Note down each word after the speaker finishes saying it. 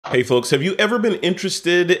Hey folks, have you ever been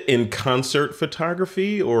interested in concert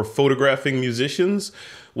photography or photographing musicians?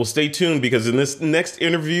 Well, stay tuned because in this next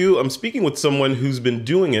interview, I'm speaking with someone who's been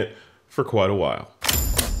doing it for quite a while.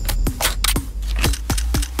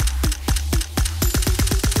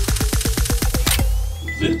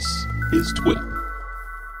 This is TWIP.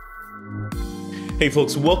 Hey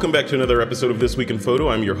folks, welcome back to another episode of This Week in Photo.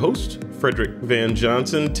 I'm your host, Frederick Van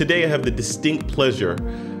Johnson. Today I have the distinct pleasure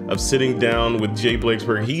of sitting down with Jay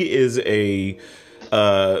Blakesberg. He is a,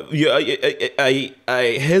 I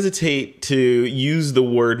hesitate to use the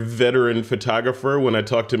word veteran photographer when I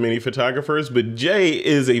talk to many photographers, but Jay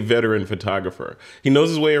is a veteran photographer. He knows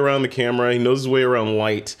his way around the camera. He knows his way around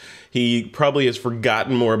light. He probably has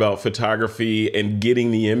forgotten more about photography and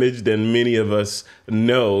getting the image than many of us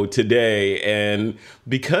know today. And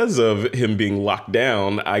because of him being locked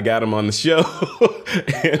down, I got him on the show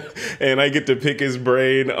and I get to pick his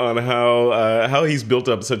brain on how he's built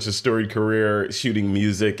up such a storied career shooting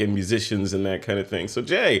music and musicians and that kind of thing. So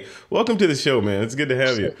Jay, welcome to the show, man. It's good to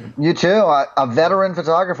have you. You too. A veteran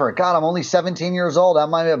photographer. God, I'm only 17 years old.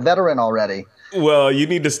 I'm a veteran already. Well, you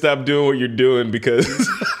need to stop doing what you're doing because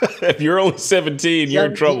if you're only 17, you're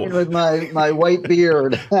in trouble. With my white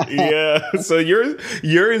beard. Yeah. So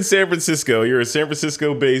you're in San Francisco. You're a San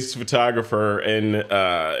Francisco-based photographer, and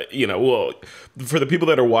well, for the people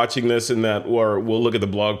that are watching this and that will look at the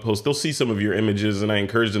blog post, they'll see some of your images, and I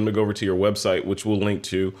encourage them to go over to your website, which we'll link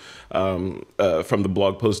to from the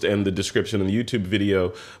blog post and the description of the YouTube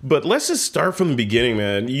video. But let's just start from the beginning,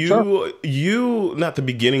 man. You not the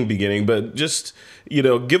beginning, but just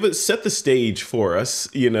set the stage for us,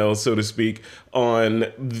 so to speak, on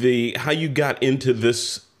how you got into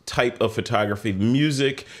this type of photography,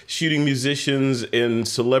 music, shooting musicians and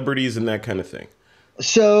celebrities and that kind of thing.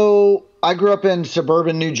 So I grew up in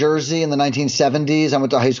suburban New Jersey in the 1970s. I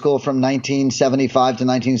went to high school from 1975 to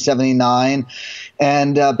 1979.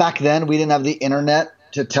 And back then we didn't have the internet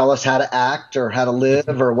to tell us how to act or how to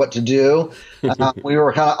live or what to do. We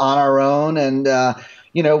were kind of on our own, and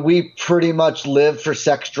we pretty much lived for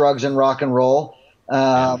sex, drugs, and rock and roll.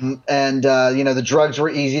 The drugs were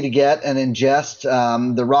easy to get and ingest.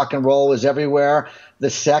 The rock and roll was everywhere. The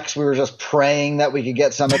sex, we were just praying that we could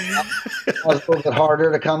get some. It was a little bit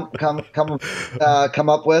harder to come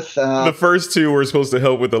up with. The first two were supposed to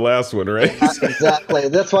help with the last one, right? Exactly.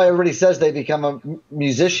 That's why everybody says they become a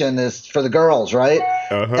musician is for the girls, right?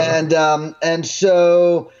 Uh-huh. And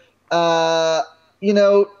so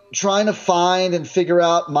trying to find and figure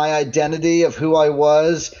out my identity of who I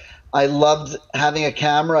was. I loved having a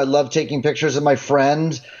camera. I loved taking pictures of my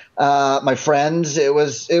friends. It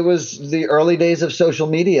was the early days of social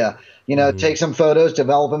media. Take some photos,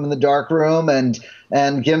 develop them in the dark room, and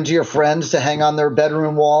give them to your friends to hang on their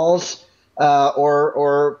bedroom walls,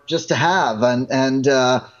 or just to have,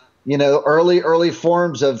 early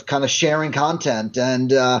forms of kind of sharing content.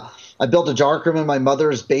 And I built a darkroom in my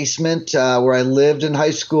mother's basement where I lived in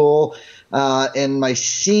high school. In my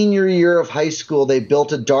senior year of high school, they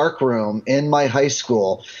built a darkroom in my high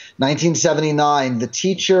school. 1979, the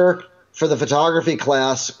teacher for the photography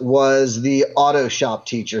class was the auto shop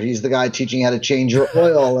teacher. He's the guy teaching you how to change your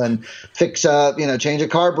oil and fix change a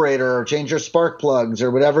carburetor or change your spark plugs or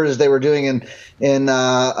whatever it is they were doing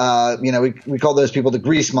we call those people the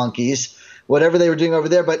grease monkeys, whatever they were doing over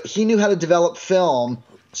there. But he knew how to develop film,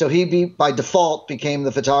 so by default became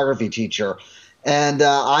the photography teacher. And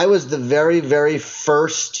I was the very, very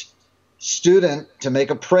first student to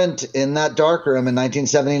make a print in that darkroom in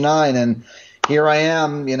 1979. And here I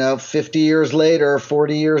am, 50 years later,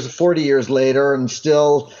 40 years later, and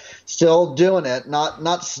still doing it.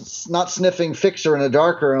 Not sniffing fixer in a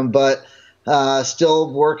darkroom, but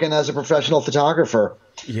still working as a professional photographer.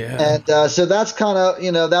 Yeah. And so that's kind of,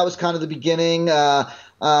 that was kind of the beginning.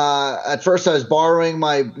 At first I was borrowing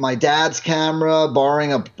my dad's camera,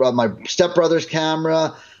 borrowing my stepbrother's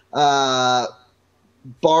camera,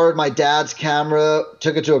 borrowed my dad's camera,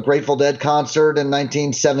 took it to a Grateful Dead concert in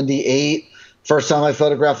 1978. First time I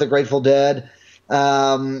photographed the Grateful Dead.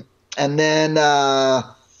 And then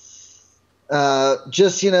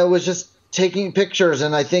was just taking pictures.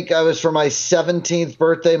 And I think I was for my 17th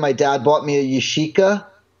birthday, my dad bought me a Yashica.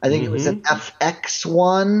 I think it was an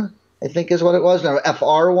FX1. I think is what it was. No,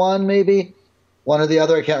 FR1 maybe, one or the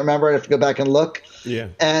other. I can't remember. I have to go back and look. Yeah.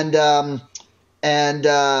 And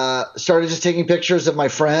started just taking pictures of my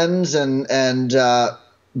friends and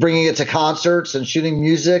bringing it to concerts and shooting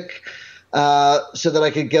music, so that I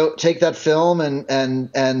could go take that film and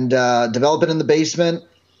develop it in the basement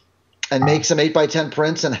and make some 8x10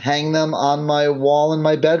 prints and hang them on my wall in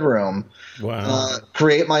my bedroom. Wow.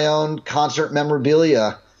 Create my own concert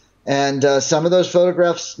memorabilia. And some of those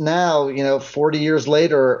photographs now, 40 years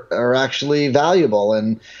later, are actually valuable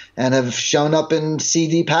and have shown up in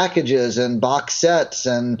CD packages and box sets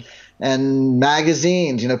and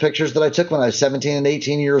magazines. Pictures that I took when I was 17 and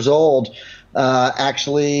 18 years old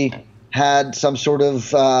actually had some sort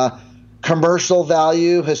of commercial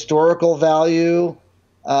value, historical value,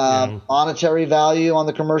 monetary value on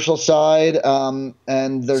the commercial side. And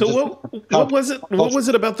there's what was it? What was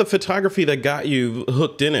it about the photography that got you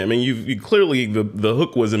hooked in it? I mean, you clearly the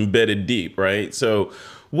hook was embedded deep, right? So,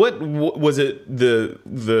 what was it? The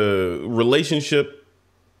relationship,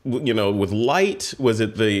 with light? Was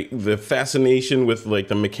it the fascination with like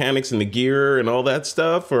the mechanics and the gear and all that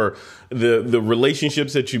stuff, or the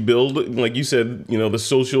relationships that you build? Like you said, the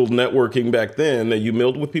social networking back then that you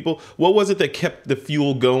built with people. What was it that kept the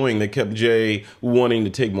fuel going, that kept Jay wanting to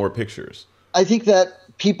take more pictures? I think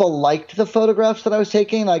that people liked the photographs that I was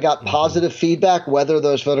taking. I got positive feedback. Whether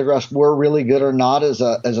those photographs were really good or not is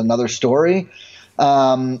another story.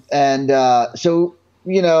 So,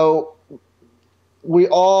 we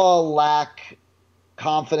all lack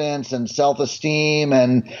confidence and self-esteem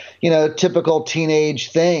and, typical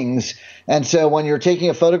teenage things. And so when you're taking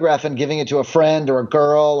a photograph and giving it to a friend or a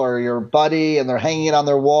girl or your buddy, and they're hanging it on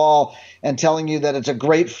their wall and telling you that it's a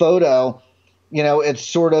great photo, it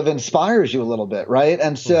sort of inspires you a little bit, right?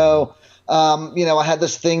 And so, I had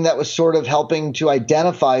this thing that was sort of helping to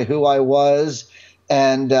identify who I was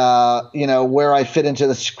and, where I fit into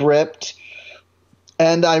the script.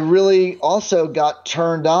 And I really also got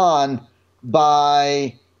turned on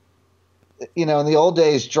by, in the old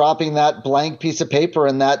days, dropping that blank piece of paper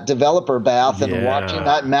in that developer bath and watching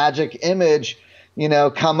that magic image,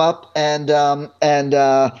 come up and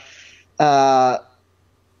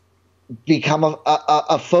become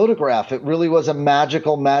a photograph. It really was a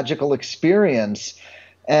magical experience,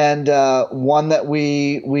 and one that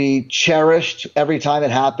we cherished every time it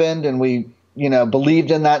happened, and we believed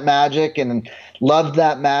in that magic and loved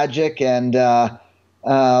that magic and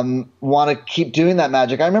want to keep doing that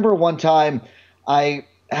magic. I remember one time I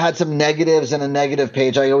had some negatives in a negative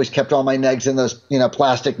page. I always kept all my negs in those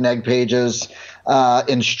plastic neg pages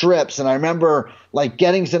in strips. And I remember like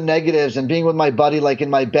getting some negatives and being with my buddy like in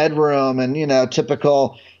my bedroom and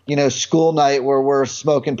typical school night where we're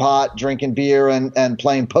smoking pot, drinking beer and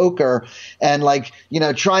playing poker and like,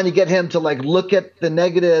 trying to get him to like look at the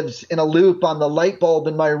negatives in a loop on the light bulb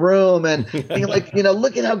in my room and being like,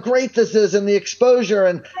 look at how great this is and the exposure.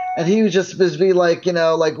 And he would just be like,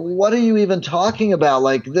 like, what are you even talking about?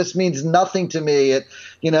 Like, this means nothing to me.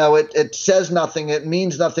 It says nothing. It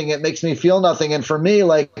means nothing. It makes me feel nothing. And for me,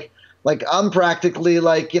 like I'm practically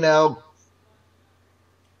like,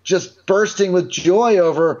 just bursting with joy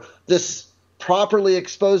over this properly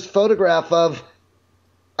exposed photograph of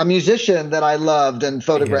a musician that I loved and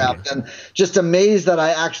photographed, and just amazed that I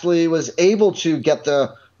actually was able to get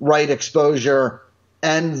the right exposure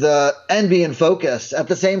and be in focus at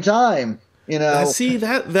the same time. I see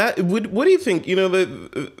that. What do you think?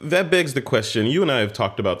 That begs the question. You and I have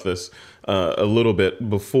talked about this a little bit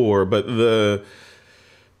before, but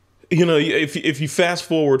if you fast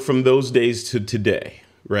forward from those days to today.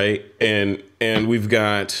 Right. And we've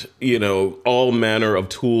got, all manner of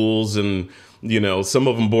tools and, some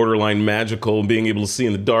of them borderline magical, being able to see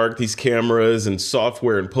in the dark, these cameras and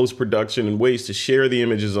software and post-production and ways to share the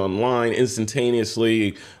images online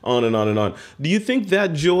instantaneously, on and on and on. Do you think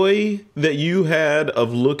that joy that you had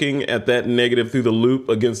of looking at that negative through the loop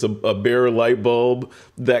against a bare light bulb,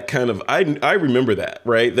 that kind of, I remember that,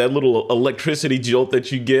 right? That little electricity jolt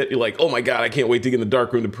that you get, you're like, oh my God, I can't wait to get in the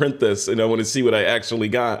darkroom to print this. And I want to see what I actually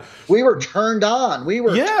got. We were turned on.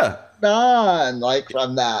 Turned on like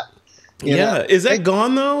from that. Is that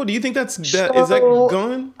gone though? Do you think is that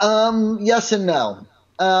gone? Yes and no.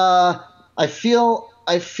 I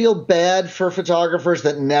feel bad for photographers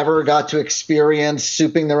that never got to experience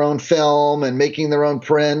souping their own film and making their own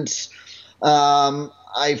prints.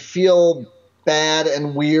 I feel bad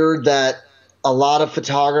and weird that a lot of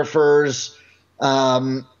photographers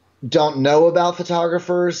don't know about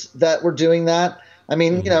photographers that were doing that. I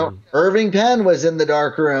mean, Irving Penn was in the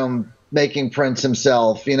darkroom making prints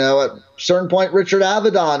himself. At a certain point, Richard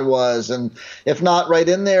Avedon was, and if not right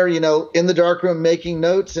in there, in the darkroom making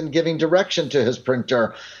notes and giving direction to his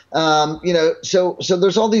printer. So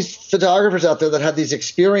there's all these photographers out there that have these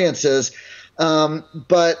experiences. And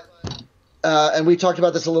we talked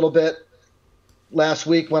about this a little bit last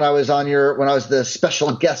week when I was the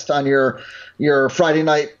special guest on your Friday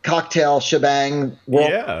night cocktail shebang.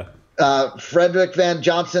 Frederick Van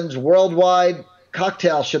Johnson's worldwide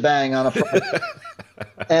cocktail shebang on a Friday.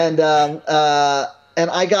 and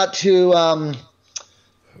I got to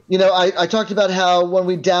I talked about how when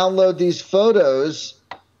we download these photos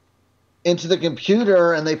into the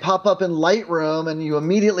computer and they pop up in Lightroom and you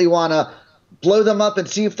immediately want to blow them up and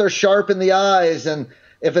see if they're sharp in the eyes, and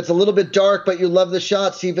if it's a little bit dark but you love the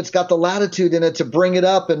shot, see if it's got the latitude in it to bring it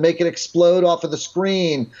up and make it explode off of the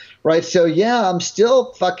screen, right? So yeah, I'm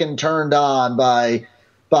still fucking turned on by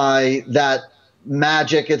that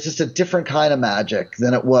magic. It's just a different kind of magic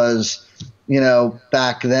than it was,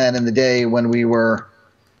 back then in the day when we were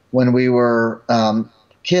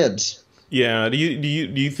kids. Yeah. Do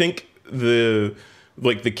you think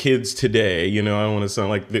the kids today, I don't want to sound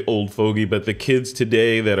like the old fogey, but the kids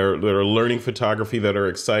today that are learning photography, that are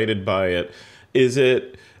excited by it,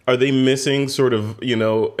 are they missing sort of,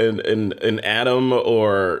 an atom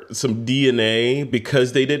or some DNA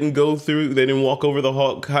because they didn't walk over the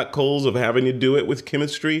hot coals of having to do it with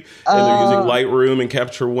chemistry, and they're using Lightroom and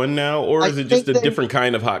Capture One now? Or is it just a different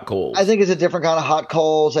kind of hot coals? I think it's a different kind of hot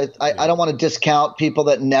coals. I don't want to discount people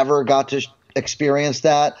that never got to experience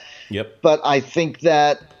that. Yep. But I think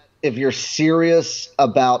that if you're serious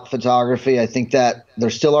about photography, I think that there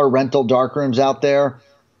still are rental darkrooms out there.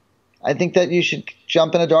 I think that you should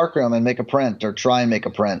jump in a darkroom and make a print, or try and make a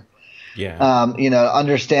print. Yeah.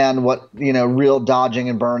 Understand what, real dodging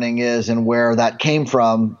and burning is and where that came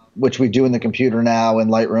from, which we do in the computer now in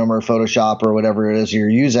Lightroom or Photoshop or whatever it is you're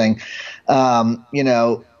using.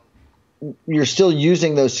 You're still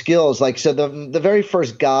using those skills. Like, so the very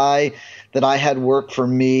first guy that I had work for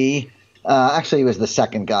me, actually he was the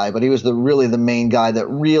second guy, but he was really the main guy that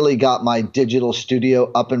really got my digital studio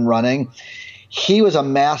up and running. He was a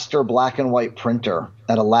master black and white printer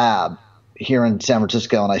at a lab here in San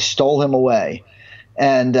Francisco, and I stole him away.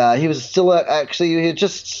 And he was still he had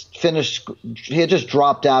just finished. He had just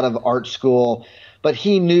dropped out of art school, but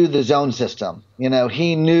he knew the zone system.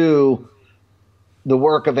 He knew the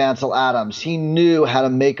work of Ansel Adams. He knew how to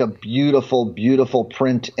make a beautiful, beautiful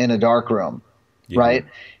print in a darkroom, right?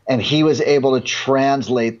 And he was able to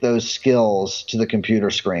translate those skills to the computer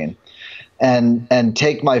screen and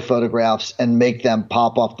take my photographs and make them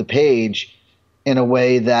pop off the page in a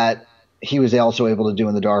way that he was also able to do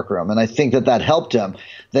in the darkroom. And I think that helped him.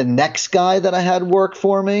 The next guy that I had work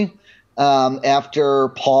for me after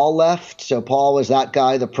Paul left, so Paul was that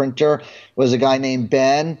guy, the printer, was a guy named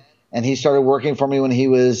Ben. And he started working for me when he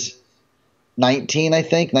was 19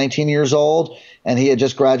 years old. And he had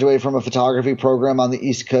just graduated from a photography program on the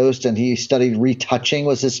East Coast, and he studied retouching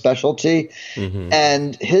was his specialty. Mm-hmm.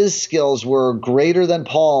 And his skills were greater than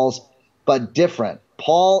Paul's, but different.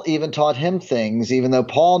 Paul even taught him things, even though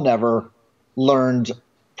Paul never learned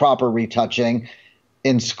proper retouching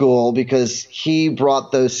in school, because he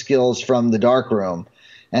brought those skills from the darkroom.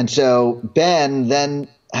 And so Ben then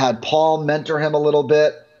had Paul mentor him a little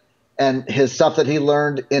bit, and his stuff that he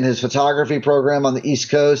learned in his photography program on the East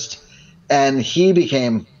Coast. And he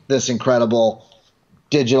became this incredible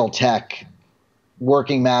digital tech,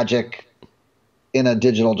 working magic in a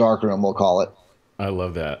digital darkroom, we'll call it. I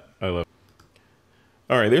love that. All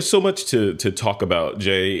right, there's so much to talk about,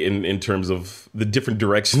 Jay, in terms of the different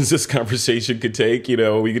directions this conversation could take.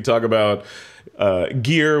 We could talk about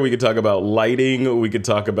gear, we could talk about lighting, we could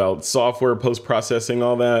talk about software, post-processing,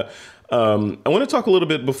 all that. I want to talk a little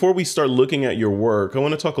bit, before we start looking at your work, I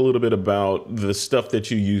want to talk a little bit about the stuff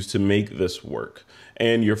that you use to make this work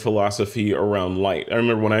and your philosophy around light. I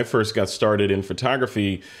remember when I first got started in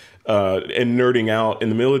photography and nerding out in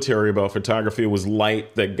the military about photography, it was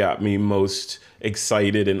light that got me most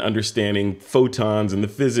excited, and understanding photons and the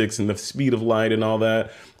physics and the speed of light and all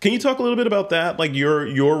that. Can you talk a little bit about that, like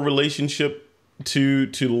your relationship to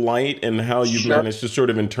light and how you've managed to sort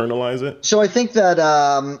of internalize it? So I think that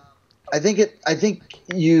I think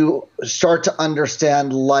you start to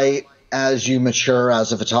understand light as you mature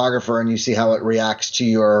as a photographer, and you see how it reacts to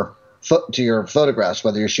your photographs,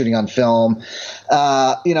 whether you're shooting on film.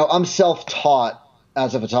 I'm self-taught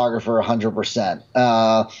as a photographer 100%.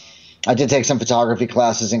 I did take some photography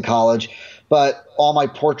classes in college, but all my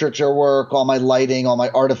portraiture work, all my lighting, all my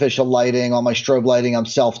artificial lighting, all my strobe lighting, I'm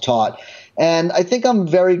self-taught. And I think I'm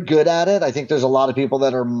very good at it. I think there's a lot of people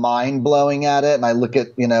that are mind-blowing at it. And I look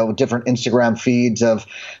at, different Instagram feeds of,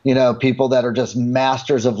 people that are just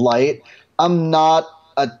masters of light. I'm not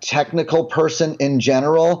a technical person in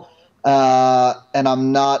general. And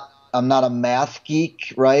I'm not a math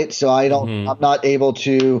geek, right? So I'm not able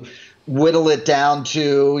to whittle it down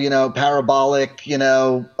to, parabolic,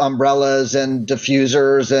 umbrellas and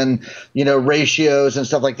diffusers and, ratios and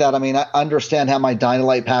stuff like that. I mean, I understand how my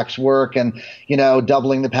Dynalite packs work, and,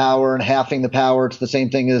 doubling the power and halving the power. It's the same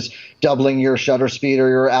thing as doubling your shutter speed or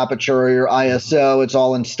your aperture or your ISO. It's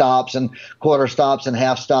all in stops and quarter stops and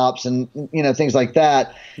half stops and, things like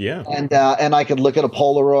that. Yeah. And I could look at a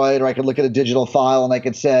Polaroid, or I could look at a digital file, and I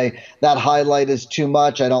could say that highlight is too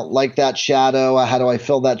much. I don't like that shadow. How do I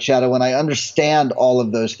fill that shadow? And I understand all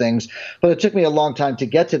of those things, but it took me a long time to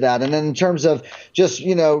get to that. And then in terms of just,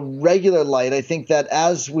 regular light, I think that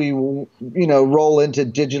as we, roll into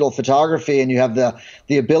digital photography, and you have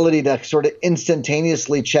the ability to sort of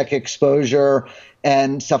instantaneously check exposure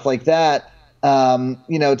and stuff like that,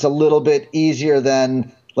 it's a little bit easier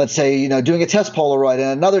than, let's say, doing a test Polaroid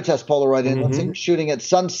and another test Polaroid, and let's say you're shooting at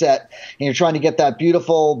sunset and you're trying to get that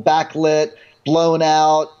beautiful backlit, blown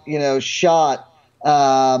out, shot,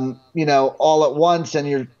 all at once, and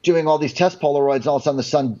you're doing all these test Polaroids, and all of a sudden the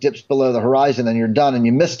sun dips below the horizon and you're done and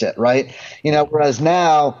you missed it, right? Whereas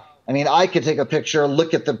now, I mean, I could take a picture,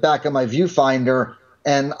 look at the back of my viewfinder,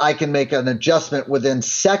 and I can make an adjustment within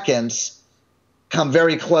seconds, come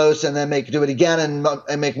very close, and then do it again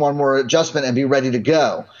and make one more adjustment and be ready to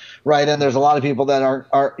go, right? And there's a lot of people that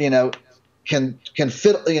are can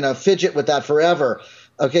fidget with that forever.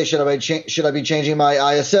 Okay, should I be changing my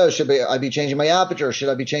ISO? Should I be changing my aperture? Should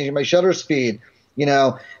I be changing my shutter speed?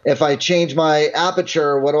 If I change my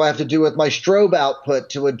aperture, what do I have to do with my strobe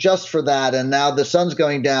output to adjust for that? And now the sun's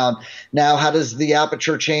going down. Now, how does the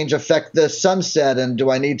aperture change affect the sunset? And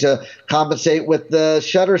do I need to compensate with the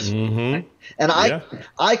shutter speed? Mm-hmm. And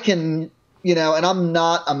I can, and I'm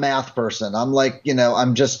not a math person. I'm like,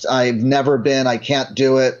 I've never been, I can't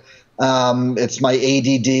do it. It's my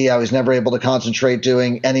ADD. I was never able to concentrate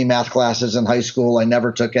doing any math classes in high school. I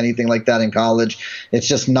never took anything like that in college. It's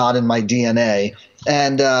just not in my DNA.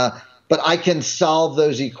 And, but I can solve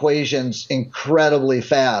those equations incredibly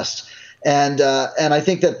fast. And I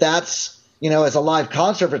think that's, as a live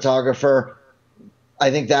concert photographer, I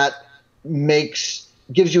think that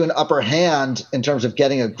gives you an upper hand in terms of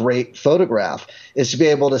getting a great photograph, is to be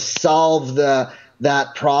able to solve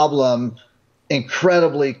that problem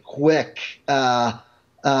incredibly quick, to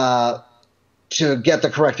get the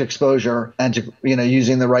correct exposure, and to,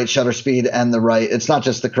 using the right shutter speed and it's not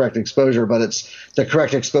just the correct exposure, but it's the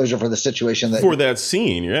correct exposure for the situation for that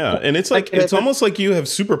scene. Yeah. And it's like, it's almost like you have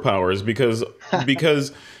superpowers because,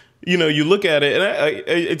 you look at it, and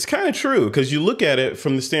it's kind of true, because you look at it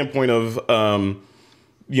from the standpoint of,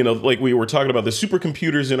 like we were talking about, the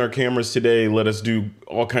supercomputers in our cameras today let us do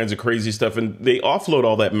all kinds of crazy stuff, and they offload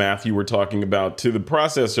all that math you were talking about to the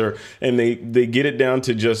processor, and they get it down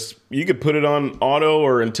to just, you could put it on auto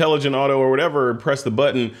or intelligent auto or whatever, and press the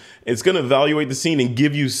button. It's going to evaluate the scene and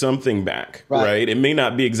give you something back, right? It may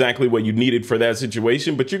not be exactly what you needed for that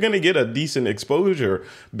situation, but you're going to get a decent exposure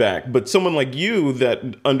back. But someone like you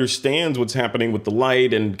that understands what's happening with the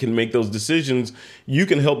light and can make those decisions, you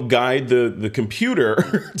can help guide the computer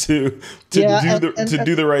to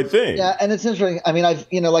do the right thing. Yeah, and it's interesting. I mean,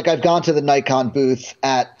 I've gone to the Nikon booth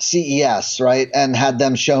at CES, right, and had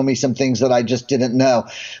them show me some things that I just didn't know.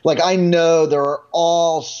 Like, I know there are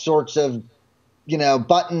all sorts of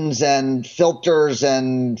buttons and filters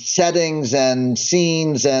and settings and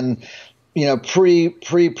scenes and,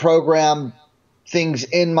 pre-programmed things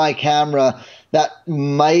in my camera that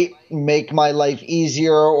might make my life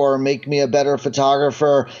easier or make me a better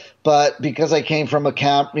photographer. But because I came from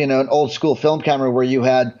an old school film camera where you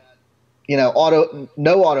had, no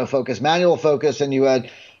autofocus, manual focus, and you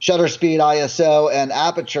had shutter speed, ISO, and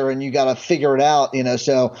aperture, and you got to figure it out,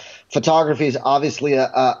 so photography is obviously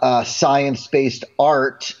a science-based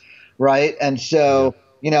art, right? And so,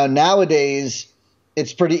 nowadays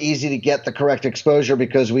it's pretty easy to get the correct exposure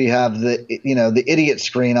because we have the idiot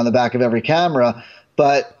screen on the back of every camera.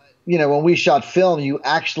 But, when we shot film, you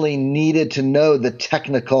actually needed to know the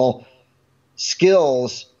technical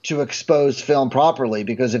skills to expose film properly,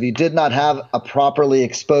 because if you did not have a properly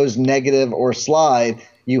exposed negative or slide,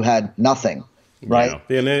 you had nothing, right?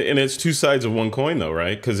 Yeah. And it's two sides of one coin, though,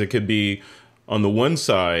 right? Because it could be, on the one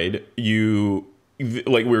side,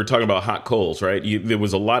 like we were talking about hot coals, right? There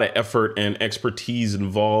was a lot of effort and expertise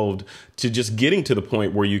involved to just getting to the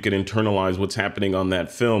point where you could internalize what's happening on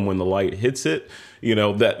that film when the light hits it.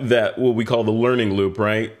 That what we call the learning loop,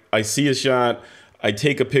 right? I see a shot, I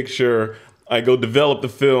take a picture, I go develop the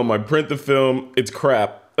film, I print the film, it's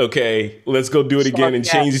crap. okay, let's go do it again and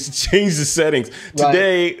change the settings.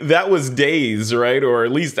 Today, that was days, right? Or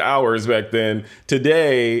at least hours back then.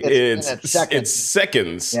 Today, it's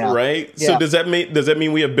seconds, right? Yeah. So does that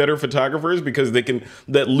mean we have better photographers because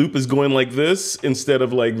that loop is going like this instead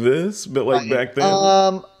of like this, but like back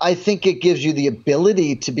then? I think it gives you the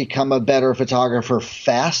ability to become a better photographer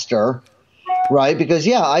faster. Right, because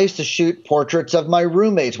I used to shoot portraits of my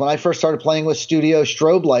roommates when I first started playing with studio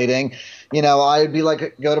strobe lighting. I'd be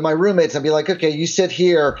like, go to my roommates and be like, okay, you sit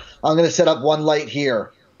here. I'm going to set up one light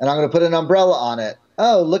here, and I'm going to put an umbrella on it.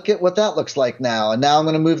 Oh, look at what that looks like now. And now I'm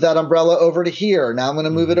going to move that umbrella over to here. Now I'm going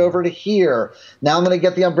to move it over to here. Now I'm going to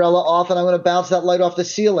get the umbrella off, and I'm going to bounce that light off the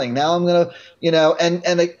ceiling. Now I'm going to,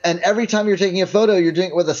 and every time you're taking a photo, you're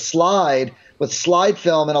doing it with slide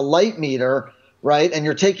film and a light meter. Right. And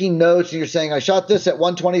you're taking notes and you're saying, I shot this at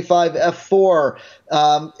 125 f4,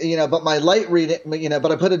 but my light reading,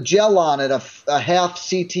 but I put a gel on it, a half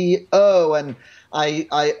CTO, and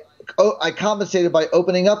I compensated by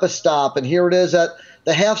opening up a stop. And here it is at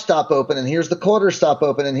the half stop open, and here's the quarter stop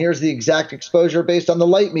open, and here's the exact exposure based on the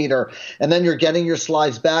light meter. And then you're getting your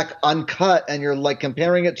slides back uncut, and you're like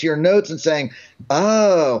comparing it to your notes and saying,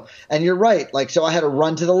 oh, and you're right. Like, so I had to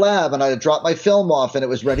run to the lab, and I had to drop my film off, and it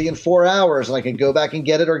was ready in 4 hours, and I could go back and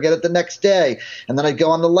get it or get it the next day. And then I'd go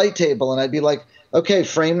on the light table, and I'd be like, okay,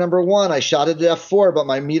 frame number 1, I shot it at f4, but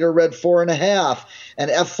my meter read 4.5, and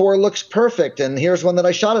f4 looks perfect. And here's one that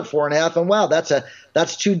I shot at 4.5, and wow,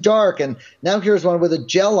 that's too dark. And now here's one with a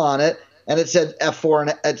gel on it, and it said f4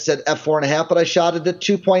 and it said f4.5, but I shot it at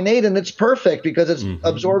 2.8, and it's perfect because it's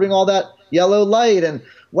absorbing all that yellow light. And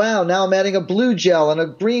wow, now I'm adding a blue gel and a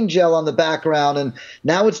green gel on the background, and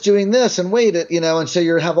now it's doing this. And wait, and so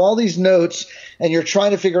you have all these notes, and you're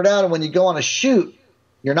trying to figure it out. And when you go on a shoot,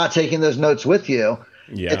 you're not taking those notes with you.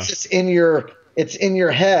 Yeah. It's just in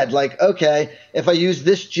your head. Like, okay, if I use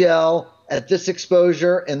this gel at this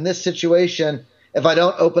exposure in this situation, if I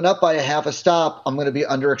don't open up by a half a stop, I'm going to be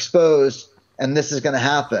underexposed, and this is going to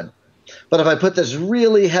happen. But if I put this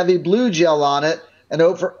really heavy blue gel on it and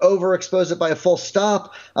overexpose it by a full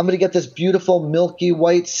stop, I'm going to get this beautiful milky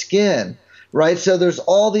white skin. Right? So there's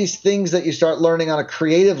all these things that you start learning on a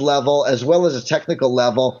creative level as well as a technical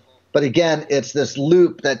level. But again, it's this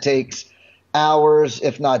loop that takes hours,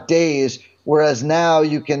 if not days, whereas now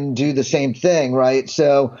you can do the same thing, right?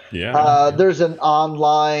 So there's an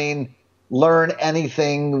online learn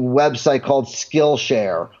anything website called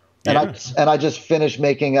Skillshare. And I just finished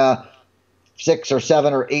making a 6 or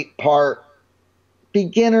 7 or 8 part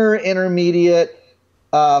beginner intermediate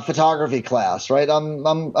photography class, right?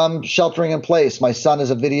 I'm sheltering in place. My son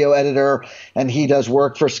is a video editor, and he does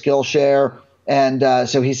work for Skillshare. And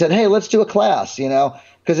so he said, hey, let's do a class,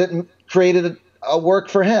 because it created a work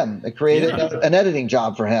for him. It created an editing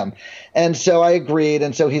job for him. And so I agreed.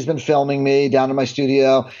 And so he's been filming me down in my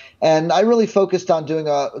studio. And I really focused on doing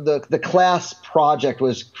the class project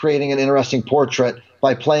was creating an interesting portrait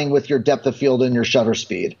by playing with your depth of field and your shutter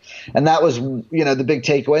speed. And that was, the big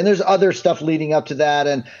takeaway. And there's other stuff leading up to that,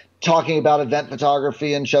 and talking about event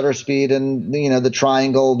photography and shutter speed and, the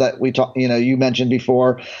triangle that you mentioned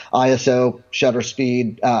before, ISO, shutter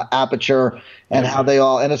speed, aperture, and how they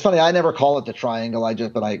all, and it's funny, I never call it the triangle.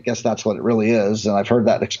 But I guess that's what it really is. And I've heard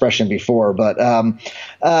that expression before, but,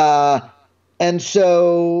 and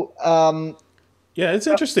so, yeah, it's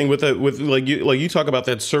interesting with like you talk about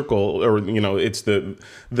that circle, or it's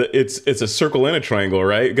it's a circle and a triangle,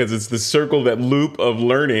 right? Because it's the circle, that loop of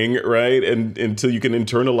learning, right? And until you can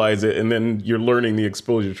internalize it, and then you're learning the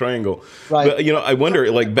exposure triangle. Right. But I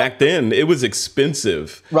wonder, like back then, it was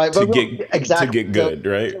expensive, right? To get good,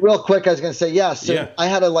 right? Real quick, I was going to say So I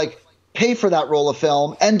had to pay for that roll of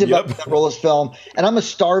film and develop that roll of film, and I'm a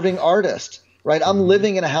starving artist. Right, I'm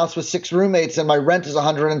living in a house with 6 roommates, and my rent is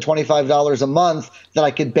 $125 a month that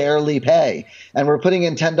I could barely pay. And we're putting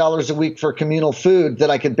in $10 a week for communal food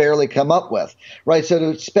that I could barely come up with. Right, so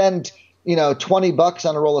to spend $20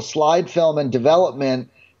 on a roll of slide film and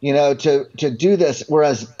development, to do this,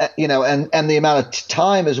 whereas and the amount of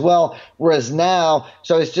time as well. Whereas now,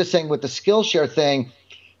 so I was just saying with the Skillshare thing,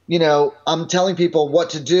 I'm telling people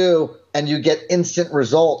what to do, and you get instant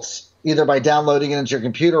results, either by downloading it into your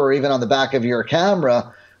computer or even on the back of your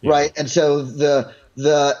camera, right? And so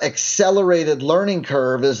the accelerated learning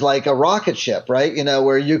curve is like a rocket ship, right?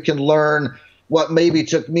 Where you can learn what maybe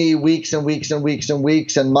took me weeks and weeks and weeks and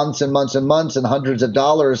weeks and months and months and months and hundreds of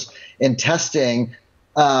dollars in testing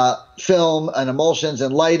film and emulsions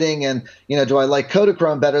and lighting, and do I like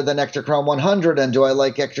Kodachrome better than Ektachrome 100, and do I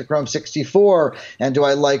like Ektachrome 64, and do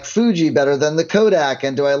I like Fuji better than the Kodak,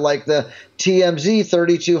 and do I like the TMZ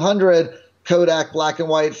 3200 Kodak black and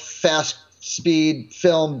white fast speed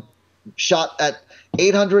film shot at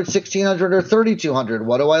 800, 1600, or 3200.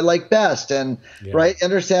 What do I like best? And right,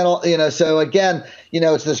 understand all, so again,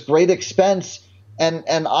 it's this great expense, and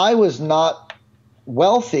I was not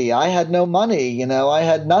wealthy. I had no money, I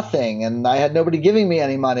had nothing, and I had nobody giving me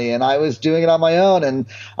any money, and I was doing it on my own. And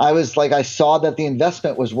I saw that the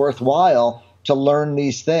investment was worthwhile to learn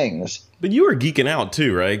these things. But you were geeking out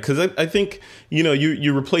too, right? Because I think,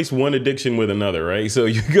 you replace one addiction with another, right? So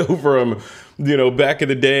you go from, back in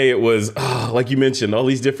the day, it was, like you mentioned, all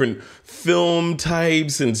these different film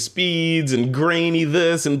types and speeds and grainy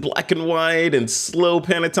this and black and white and slow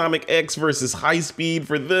Panatomic X versus high speed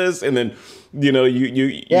for this. And then, you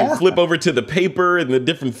flip over to the paper and the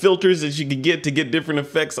different filters that you could get to get different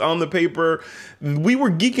effects on the paper. We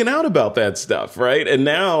were geeking out about that stuff, right? And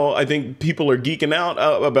now I think people are geeking out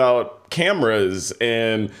about cameras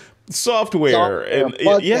and software and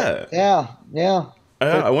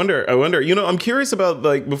I wonder, I'm curious about,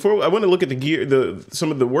 before I want to look at the gear,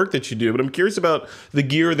 some of the work that you do, but I'm curious about the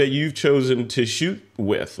gear that you've chosen to shoot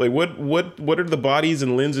with. Like what are the bodies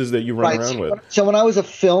and lenses that you run around with? So when I was a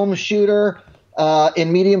film shooter,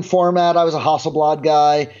 in medium format, I was a Hasselblad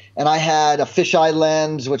guy, and I had a fisheye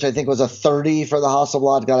lens, which I think was a 30 for the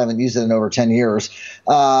Hasselblad. God, I haven't used it in over 10 years.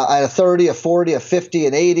 I had a 30, a 40, a 50,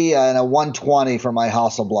 an 80, and a 120 for my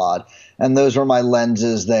Hasselblad. And those were my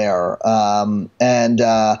lenses there. And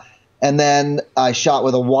then I shot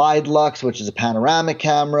with a wide lux, which is a panoramic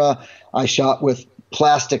camera. I shot with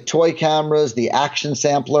plastic toy cameras, the Action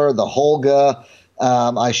Sampler, the Holga.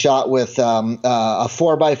 I shot with a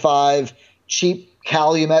 4x5 cheap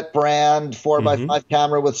Calumet brand 4x5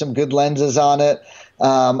 camera with some good lenses on it.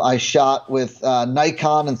 I shot with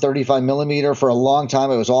Nikon and 35 millimeter for a long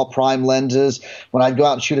time. It was all prime lenses. When I'd go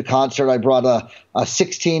out and shoot a concert, I brought a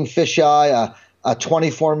 16 fisheye, a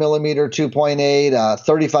 24 millimeter 2.8, a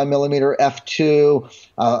 35 millimeter f2.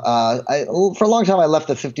 For a long time, I left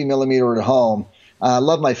the 50 millimeter at home. I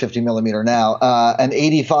love my 50 millimeter now. An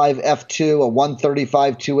 85 f2, a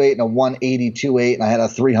 135 2.8, and a 180 2.8, and I had a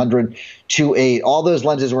 300 2.8. All those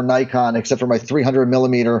lenses were Nikon, except for my 300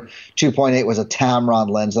 millimeter 2.8 was a Tamron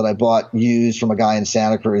lens that I bought used from a guy in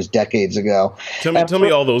Santa Cruz decades ago. Tell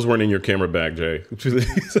me all those weren't in your camera bag, Jay.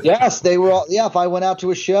 Yes, they were all. Yeah, if I went out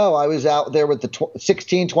to a show, I was out there with the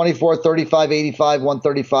 16, 24, 35, 85,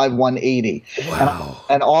 135, 180. Wow.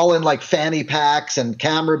 And all in like fanny packs and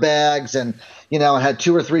camera bags, and I had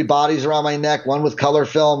 2 or 3 bodies around my neck, one with color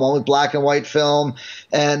film, one with black and white film.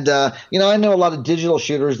 And, I know a lot of digital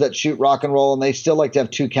shooters that shoot rock and roll, and they still like to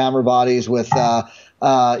have 2 camera bodies with, a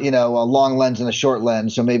long lens and a short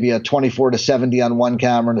lens. So maybe a 24 to 70 on one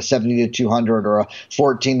camera and a 70 to 200, or a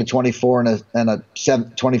 14 to 24 and a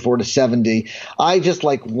 24 to 70. I just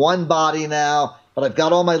like one body now, but I've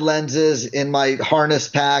got all my lenses in my harness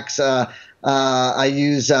packs. I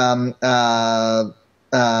use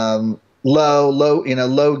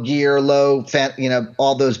low gear,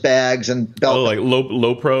 all those bags and belt. Oh, like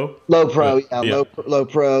low pro? Low pro, yeah. Low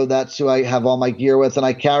pro. That's who I have all my gear with, and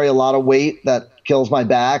I carry a lot of weight that kills my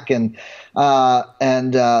back. But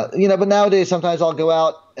nowadays sometimes I'll go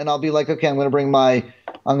out and I'll be like, okay, I'm going to bring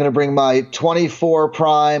my 24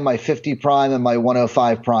 prime, my 50 prime, and my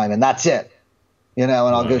 105 prime, and that's it. And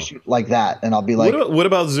I'll go shoot like that, and I'll be like, what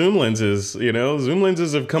about zoom lenses? Zoom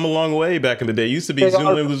lenses have come a long way. Back in the day, used to be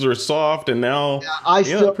lenses were soft, and now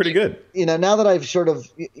still pretty good. Now that I've sort of,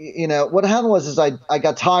 what happened was I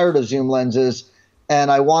got tired of zoom lenses,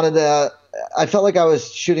 and I felt like I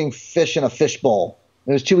was shooting fish in a fishbowl.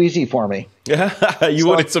 It was too easy for me. You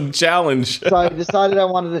wanted some challenge. So I decided I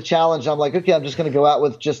wanted a challenge. I'm like, okay, I'm just going to go out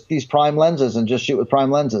with just these prime lenses and just shoot with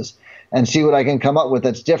prime lenses and see what I can come up with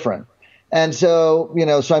that's different. And so,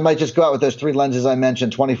 so I might just go out with those 3 lenses I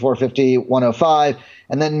mentioned, 24, 50, 105,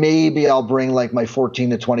 and then maybe I'll bring like my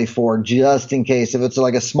 14 to 24 just in case. If it's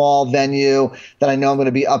like a small venue that I know I'm going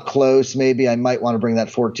to be up close, maybe I might want to bring that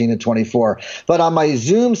 14 to 24. But on my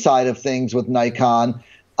zoom side of things with Nikon,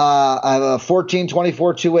 I have a 14,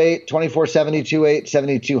 24, 2.8, 24, 70, 2.8,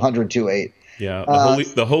 7200 2.8. Yeah,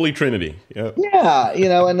 the holy trinity. Yep. Yeah,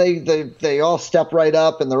 and they all step right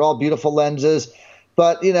up, and they're all beautiful lenses.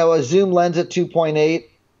 But a zoom lens at 2.8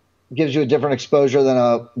 gives you a different exposure than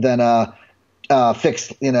a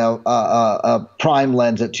fixed, a prime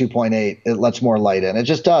lens at 2.8. It lets more light in. It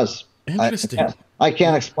just does. Interesting. I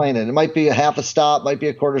can't explain it. It might be a half a stop, might be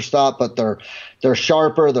a quarter stop, but they're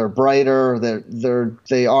sharper, they're brighter,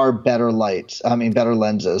 they are better lights. I mean, better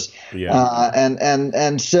lenses. Yeah.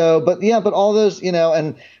 But all those,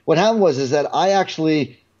 and what happened was that I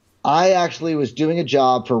actually I actually was doing a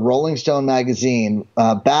job for Rolling Stone magazine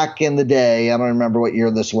back in the day. I don't remember what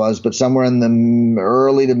year this was, but somewhere in the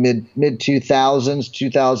early to mid 2000s,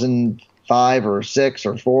 2005 or 6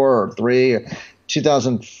 or 4 or 3 or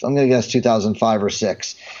 2000. I'm going to guess 2005 or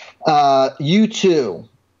 6. U2,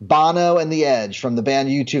 Bono and The Edge from the band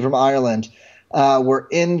U2 from Ireland were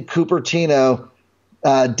in Cupertino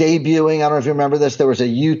debuting. I don't know if you remember this. There was a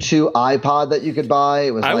U2 iPod that you could buy.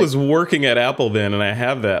 It was I was working at Apple then, and I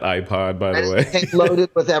have that iPod, by the way. It came loaded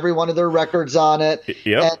with every one of their records on it.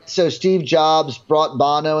 Yep. And so Steve Jobs brought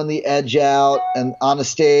Bono and The Edge out and on a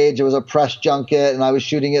stage. It was a press junket, and I was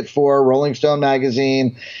shooting it for Rolling Stone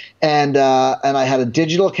magazine. And I had a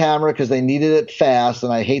digital camera because they needed it fast,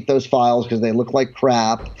 and I hate those files because they look like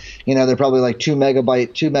crap. You know, they're probably like 2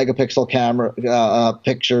 megapixel camera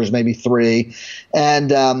pictures, maybe 3. And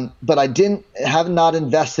but I have not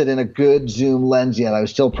invested in a good zoom lens yet. I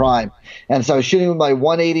was still prime, and so I was shooting with my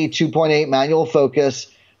 180 2.8 manual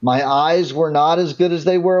focus. My eyes were not as good as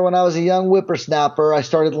they were when I was a young whippersnapper. I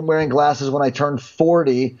started wearing glasses when I turned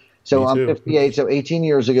 40, so I'm 58, so 18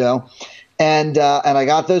 years ago. And I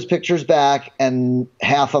got those pictures back, and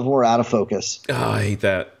half of them were out of focus. Oh, I hate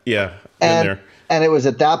that. Yeah, and it was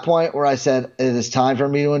at that point where I said, it is time for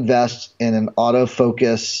me to invest in an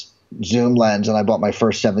autofocus zoom lens, and I bought my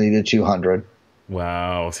first 70 to 200.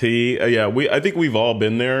 Wow. See, yeah, I think we've all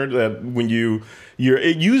been there. That when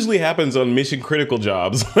it usually happens on mission critical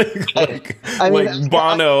jobs, like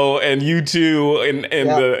Bono and U2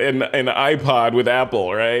 and iPod with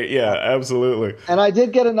Apple, right? Yeah, absolutely. And I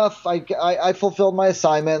did get enough. I fulfilled my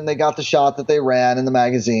assignment, and they got the shot that they ran in the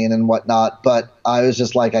magazine and whatnot. But I was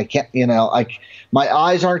just like, I can't. My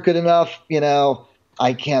eyes aren't good enough.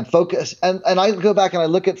 I can't focus. And I go back and I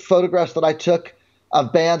look at photographs that I took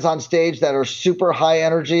of bands on stage that are super high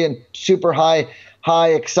energy and super high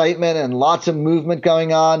excitement and lots of movement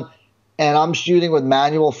going on. And I'm shooting with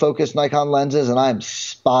manual focus Nikon lenses, and I'm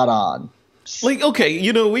spot on. Like, okay,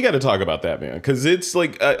 we got to talk about that, man, because it's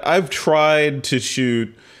like I've tried to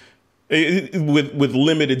shoot with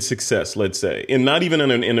limited success, let's say, and not even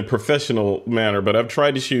in a professional manner, but I've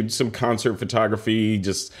tried to shoot some concert photography,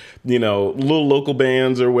 just little local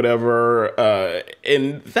bands or whatever,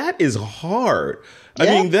 and that is hard. I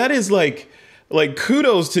mean, that is like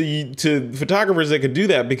kudos to photographers that could do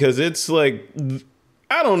that, because it's like,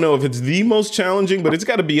 I don't know if it's the most challenging, but it's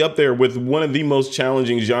got to be up there with one of the most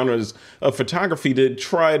challenging genres of photography to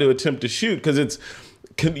try to attempt to shoot, because it's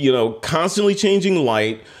constantly changing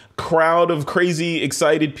light, crowd of crazy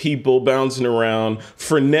excited people bouncing around,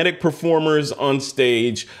 frenetic performers on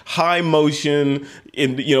stage, high motion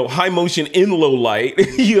in low light.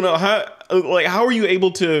 How are you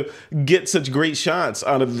able to get such great shots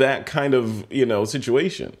out of that kind of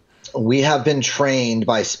situation? We have been trained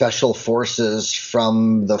by special forces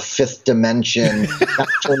from the 5th dimension.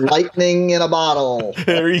 Lightning in a bottle.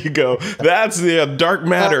 There you go. That's the dark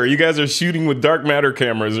matter. You guys are shooting with dark matter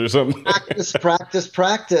cameras or something. Practice.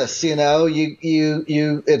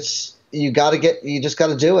 You just got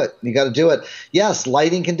to do it. You got to do it. Yes,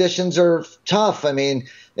 lighting conditions are tough. I mean,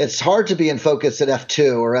 it's hard to be in focus at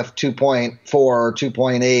f2 or f2.4 or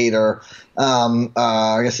 2.8 or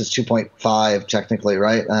I guess it's 2.5 technically,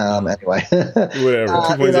 right? Anyway, whatever.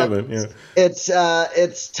 2.7. Yeah.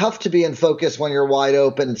 It's tough to be in focus when you're wide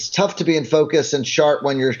open. It's tough to be in focus and sharp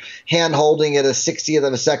when you're hand holding at a 60th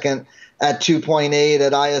of a second at 2.8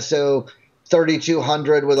 at ISO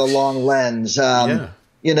 3200 with a long lens.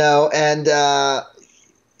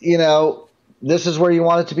 This is where you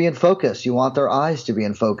want it to be in focus. You want their eyes to be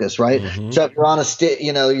in focus, right? Mm-hmm. So if you're on a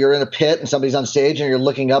you're in a pit and somebody's on stage and you're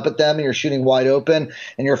looking up at them and you're shooting wide open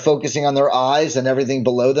and you're focusing on their eyes and everything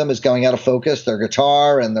below them is going out of focus, their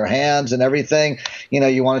guitar and their hands and everything,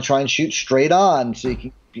 you want to try and shoot straight on so you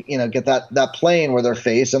can, get that plane where their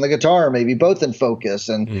face and the guitar may be both in focus,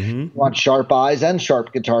 and you want sharp eyes and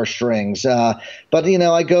sharp guitar strings. But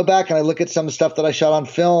I go back and I look at some stuff that I shot on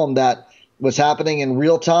film that was happening in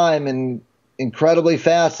real time and incredibly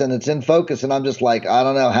fast, and it's in focus, and I'm just like, I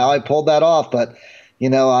don't know how I pulled that off, but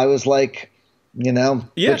I was like, yeah,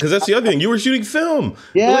 because that's the other thing, you were shooting film.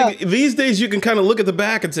 Like these days you can kind of look at the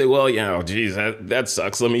back and say, well, geez, that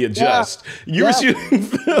sucks, let me adjust. You were shooting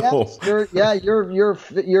film.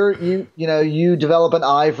 You develop an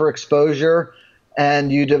eye for exposure,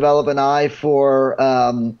 and you develop an eye for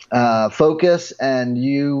focus, and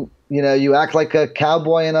you act like a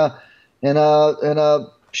cowboy in a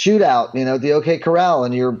shootout, the OK Corral,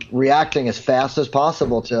 and you're reacting as fast as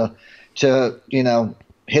possible to hit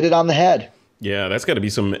it on the head. Yeah, that's got to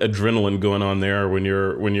be some adrenaline going on there when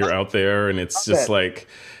you're out there, and it's just like,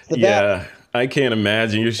 yeah. I can't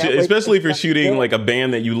imagine. Especially if you're shooting like a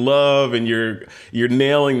band that you love and you're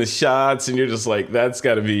nailing the shots and you're just like, that's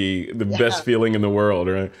got to be the best feeling in the world,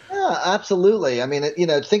 right? Yeah, absolutely. I mean,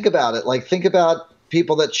 think about it. Like, think about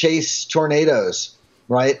people that chase tornadoes,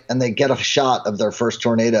 right? And they get a shot of their first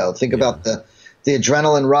tornado. Think about the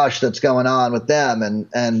adrenaline rush that's going on with them,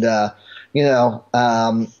 and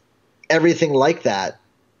everything like that,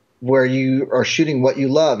 where you are shooting what you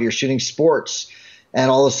love. You're shooting sports. And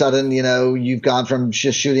all of a sudden, you've gone from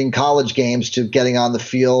just shooting college games to getting on the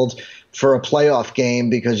field for a playoff game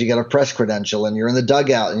because you get a press credential, and you're in the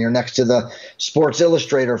dugout and you're next to the Sports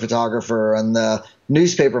Illustrator photographer and the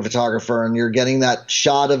newspaper photographer, and you're getting that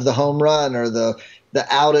shot of the home run or the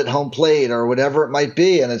out at home plate or whatever it might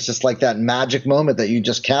be. And it's just like that magic moment that you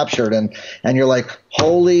just captured. And you're like,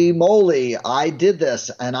 holy moly, I did this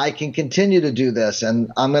and I can continue to do this. And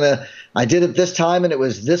I did it this time and it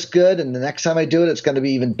was this good. And the next time I do it, it's going to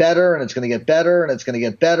be even better, and it's going to get better, and it's going to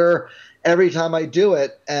get better every time I do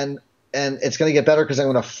it. And it's going to get better because I'm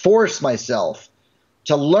going to force myself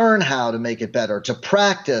to learn how to make it better, to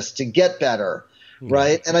practice, to get better.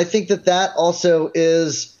 Right. And I think that also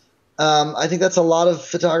is, I think that's a lot of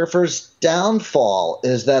photographers' downfall,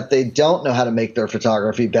 is that they don't know how to make their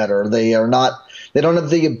photography better. They don't have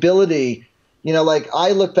the ability, like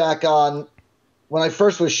I look back on when I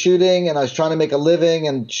first was shooting and I was trying to make a living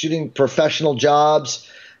and shooting professional jobs.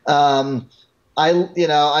 I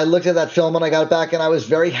looked at that film when I got it back and I was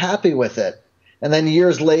very happy with it. And then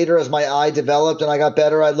years later, as my eye developed and I got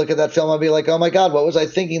better, I'd look at that film and be like, oh my God, what was I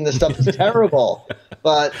thinking? This stuff is terrible.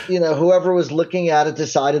 But, whoever was looking at it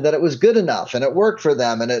decided that it was good enough and it worked for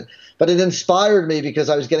them. But it inspired me because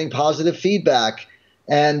I was getting positive feedback.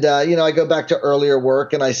 And, I go back to earlier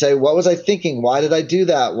work and I say, what was I thinking? Why did I do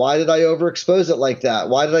that? Why did I overexpose it like that?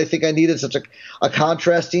 Why did I think I needed such a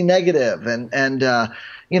contrasting negative? And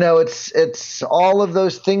it's all of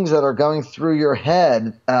those things that are going through your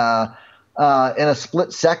head in a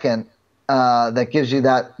split second that gives you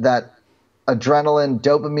that adrenaline,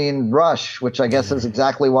 dopamine rush, which I guess is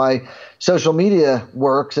exactly why social media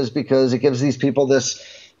works, is because it gives these people this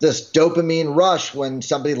dopamine rush when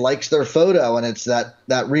somebody likes their photo, and it's that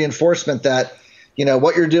reinforcement that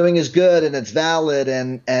what you're doing is good and it's valid,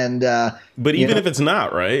 but even if it's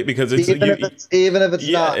not, right? Because it's even if it's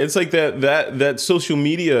not, it's like that social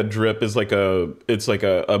media drip is like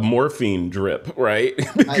a morphine drip, right?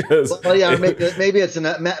 Because maybe it's a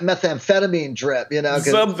methamphetamine drip,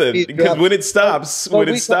 something, because when it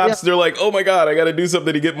stops, they're like, oh my God, I got to do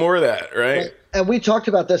something to get more of that, right? And we talked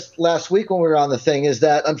about this last week when we were on the thing, is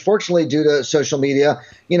that unfortunately, due to social media,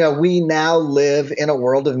 we now live in a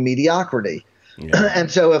world of mediocrity. Yeah. And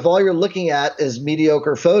so if all you're looking at is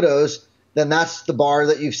mediocre photos, then that's the bar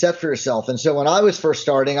that you've set for yourself. And so when I was first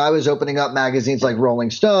starting, I was opening up magazines like Rolling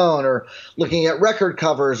Stone, or looking at record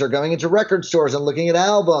covers, or going into record stores and looking at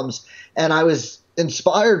albums. And I was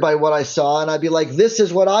inspired by what I saw, and I'd be like, this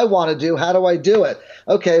is what I want to do. How do I do it?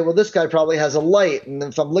 Okay, well, this guy probably has a light. And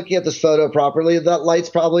if I'm looking at this photo properly, that light's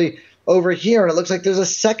probably over here, and it looks like there's a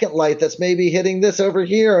second light that's maybe hitting this over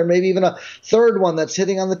here, and maybe even a third one that's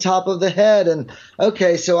hitting on the top of the head. And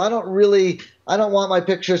okay, so I don't want my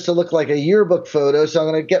pictures to look like a yearbook photo, so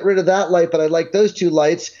I'm going to get rid of that light, but I like those two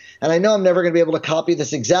lights, and I know I'm never going to be able to copy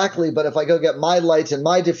this exactly, but if I go get my lights and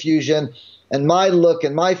my diffusion and my look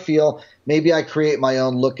and my feel, maybe I create my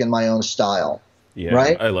own look and my own style. Yeah,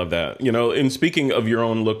 right? I love that. And speaking of your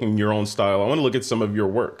own look and your own style, I want to look at some of your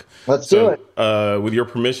work. Let's do it. With your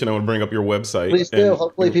permission, I want to bring up your website. Please do.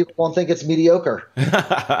 Hopefully people won't think it's mediocre.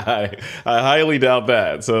 I highly doubt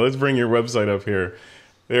that. So let's bring your website up here.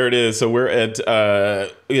 There it is. So we're at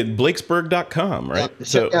Blakesberg.com, right?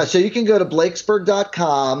 So you can go to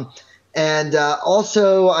Blakesberg.com. And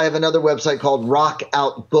also, I have another website called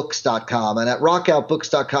rockoutbooks.com. And at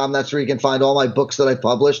rockoutbooks.com, that's where you can find all my books that I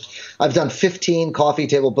published. I've done 15 coffee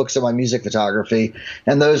table books of my music photography.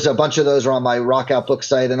 And a bunch of those are on my Rockout book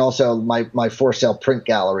site, and also my for sale print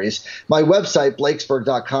galleries. My website,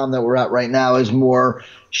 blakesberg.com, that we're at right now, is more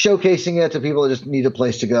showcasing it to people that just need a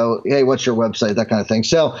place to go. Hey, what's your website? That kind of thing.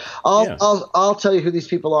 So I'll tell you who these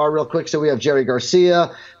people are real quick. So we have Jerry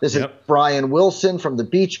Garcia. This is Brian Wilson from the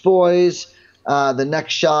Beach Boys. The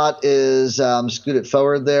next shot is scoot it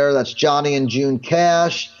forward there. That's Johnny and June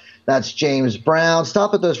Cash. That's James Brown.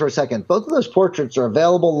 Stop at those for a second. Both of those portraits are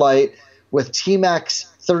available light with T-Max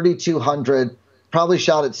 3200. Probably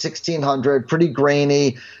shot at 1600, pretty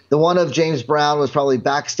grainy. The one of James Brown was probably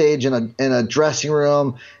backstage in a dressing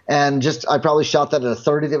room, and I probably shot that at a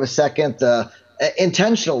 30th of a second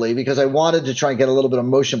intentionally, because I wanted to try and get a little bit of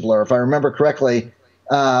motion blur. If I remember correctly,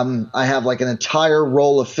 I have like an entire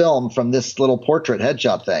roll of film from this little portrait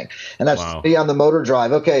headshot thing. And that's me on the motor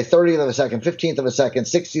drive. Okay, 30th of a second, 15th of a second,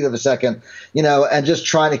 60th of a second, and just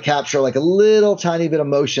trying to capture like a little tiny bit of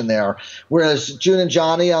motion there. Whereas June and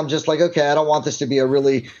Johnny, I'm just like, okay, I don't want this to be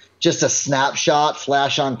just a snapshot,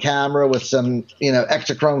 flash on camera with some,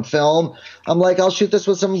 Ektachrome film. I'm like, I'll shoot this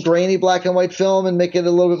with some grainy black and white film and make it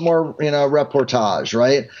a little bit more, reportage,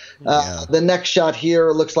 right? The next shot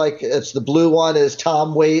here looks like it's the blue one is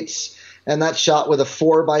Tom Waits, and that's shot with a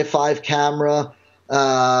 4x5 camera.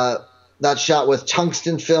 That's shot with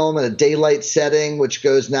tungsten film in a daylight setting, which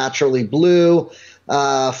goes naturally blue.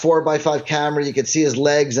 4x5 camera. You can see his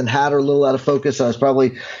legs and hat are a little out of focus. So I was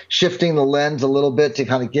probably shifting the lens a little bit to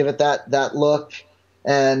kind of give it that look.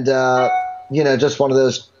 And, just one of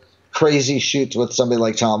those crazy shoots with somebody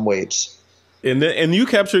like Tom Waits. And you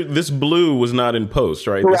captured this blue was not in post,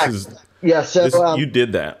 right? Correct. You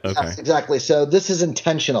did that. Okay. Yes, exactly. So this is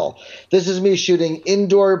intentional. This is me shooting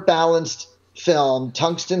indoor balanced film,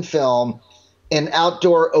 tungsten film, in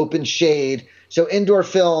outdoor open shade. So indoor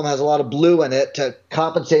film has a lot of blue in it to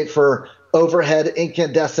compensate for overhead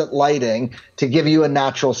incandescent lighting to give you a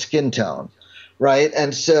natural skin tone, right?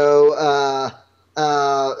 And so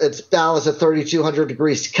it's balanced at 3,200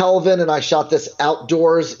 degrees Kelvin, and I shot this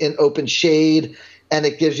outdoors in open shade, and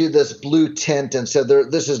it gives you this blue tint. And so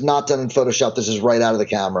this is not done in Photoshop. This is right out of the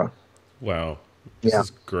camera. Wow. This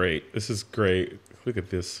is great. This is great. Look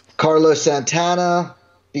at this. Carlos Santana.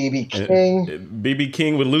 B.B. King. B.B.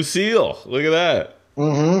 King with Lucille. Look at that.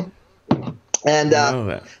 Mm-hmm.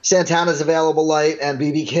 And Santana's available light, and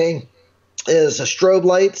B.B. King is a strobe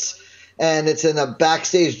lights, and it's in a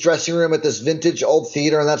backstage dressing room at this vintage old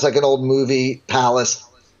theater, and that's like an old movie palace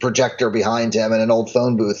projector behind him and an old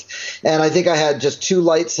phone booth. And I think I had just 2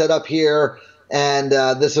 lights set up here, and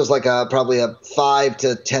this was like probably a 5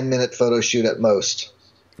 to 10 minute photo shoot at most.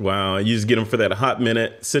 Wow, you just get them for that hot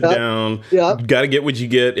minute, sit down, got to get what you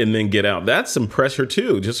get, and then get out. That's some pressure,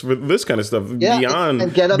 too, just for this kind of stuff. Beyond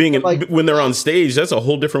and being when they're on stage, that's a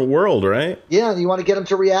whole different world, right? Yeah, you want to get them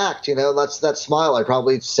to react, That's that smile. I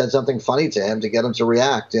probably said something funny to him to get him to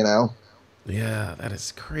react, Yeah, that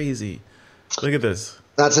is crazy. Look at this.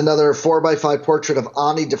 That's another 4x5 portrait of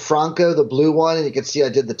Ani DeFranco, the blue one, and you can see I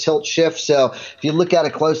did the tilt shift. So if you look at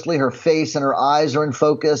it closely, her face and her eyes are in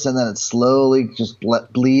focus, and then it slowly just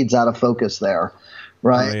bleeds out of focus there,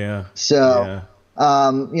 right? Oh, yeah. So,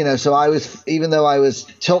 so I was, even though I was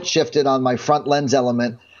tilt shifted on my front lens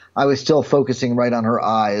element, I was still focusing right on her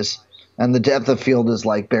eyes. And the depth of field is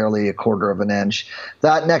like barely a quarter of an inch.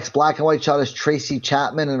 That next black and white shot is Tracy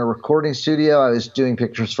Chapman in a recording studio. I was doing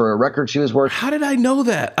pictures for a record she was working. How did I know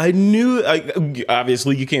that? I knew,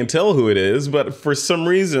 obviously you can't tell who it is, but for some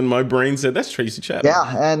reason my brain said that's Tracy Chapman.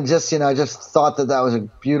 Yeah, and just, I just thought that was a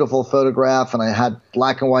beautiful photograph, and I had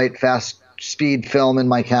black and white fast speed film in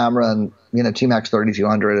my camera and, T-Max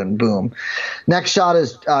 3200, and boom. Next shot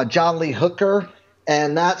is John Lee Hooker,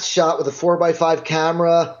 and that's shot with a 4x5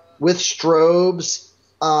 camera with strobes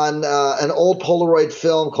on an old Polaroid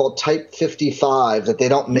film called Type 55 that they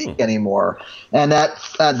don't make anymore. And that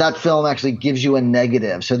film actually gives you a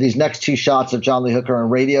negative. So these next 2 shots of John Lee Hooker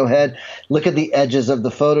and Radiohead, look at the edges of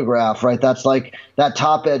the photograph, right? That's like that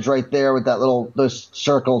top edge right there with those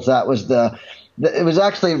circles. That was it was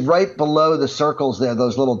actually right below the circles there,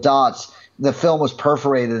 those little dots. The film was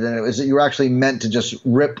perforated, and you were actually meant to just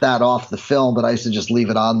rip that off the film, but I used to just leave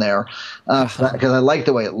it on there because I liked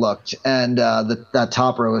the way it looked, and that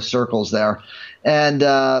top row of circles there. And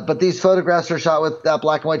but these photographs are shot with that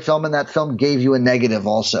black and white film, and that film gave you a negative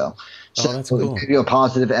also. So that's cool. It gave you a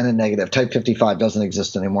positive and a negative. Type 55 doesn't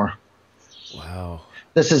exist anymore. Wow.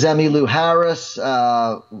 This is Emmylou Harris,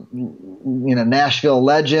 Nashville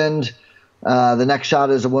legend. The next shot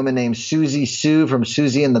is a woman named Susie Sue from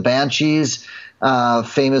Susie and the Banshees,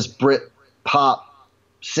 famous Brit pop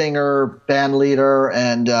singer, band leader.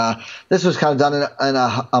 And this was kind of done in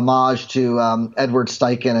a homage to Edward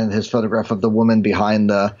Steichen and his photograph of the woman behind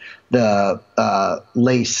the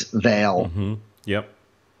lace veil. Mm-hmm. Yep.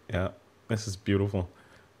 Yeah. This is beautiful.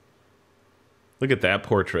 Look at that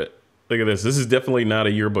portrait. Look at this. This is definitely not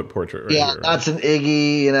a yearbook portrait right here. Yeah, that's an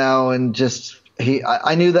Iggy, and just –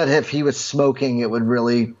 I knew that if he was smoking, it would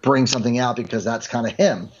really bring something out because that's kind of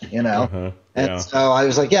him, And so I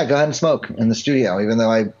was like, yeah, go ahead and smoke in the studio, even though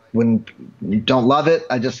I don't love it.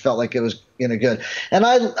 I just felt like it was, good. And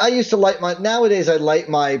I used to nowadays I light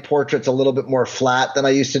my portraits a little bit more flat than I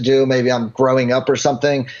used to do. Maybe I'm growing up or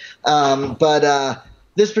something. But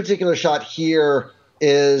this particular shot here,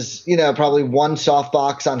 is, probably one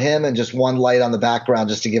softbox on him and just one light on the background,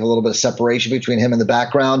 just to give a little bit of separation between him and the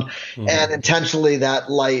background, and intentionally that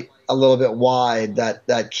light a little bit wide,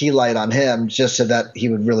 that key light on him, just so that he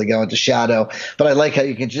would really go into shadow. But I like how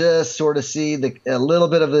you can just sort of see a little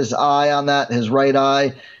bit of his eye on that, his right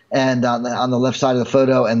eye, and on the left side of the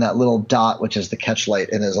photo, and that little dot, which is the catch light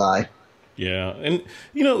in his eye. Yeah. And,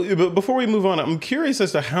 but before we move on, I'm curious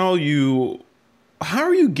as to how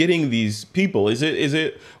are you getting these people? Is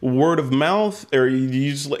it word of mouth, or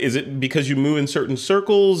is it because you move in certain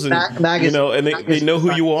circles and and they know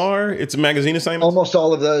who you are? It's magazine assignments. Almost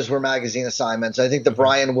all of those were magazine assignments. I think the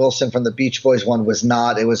Brian Wilson from the Beach Boys one was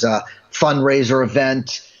not. It was a fundraiser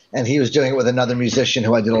event, and he was doing it with another musician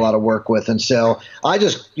who I did a lot of work with. And so I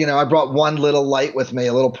just, I brought one little light with me,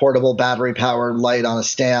 a little portable battery powered light on a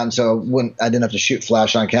stand, so I didn't have to shoot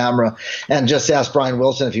flash on camera, and just asked Brian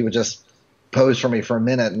Wilson if he would just pose for me for a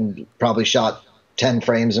minute, and probably shot 10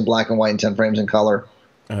 frames in black and white and 10 frames in color.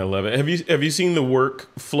 I love it. Have you seen the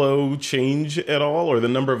workflow change at all, or the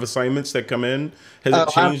number of assignments that come in? Has it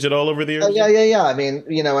changed at all over the years? Yeah. I mean,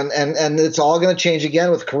 and it's all going to change again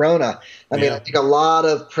with Corona. I mean, I think a lot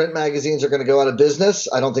of print magazines are going to go out of business.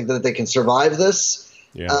 I don't think that they can survive this.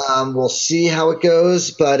 Yeah. We'll see how it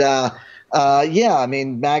goes, but I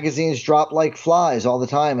mean, magazines drop like flies all the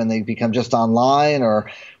time, and they become just online or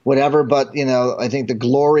whatever. But, I think the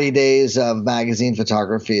glory days of magazine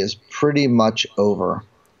photography is pretty much over.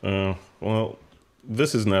 Well,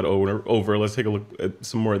 this is not over. Let's take a look at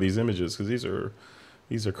some more of these images, because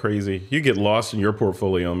these are crazy. You get lost in your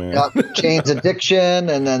portfolio, man. Jane's Addiction,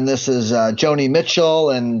 and then this is Joni Mitchell,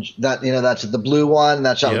 and that that's the blue one.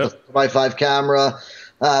 That's shot with the 4x5 camera.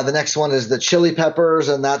 The next one is the Chili Peppers,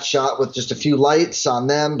 and that's shot with just a few lights on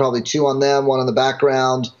them, probably two on them, one on the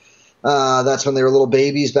background. That's when they were little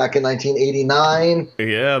babies back in 1989.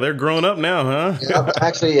 Yeah, they're grown up now, huh?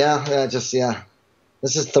 Actually,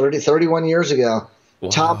 This is 31 years ago. Wow.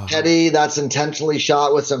 Tom Petty, that's intentionally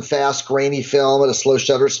shot with some fast, grainy film at a slow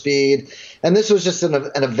shutter speed. And this was just an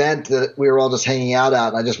event that we were all just hanging out at.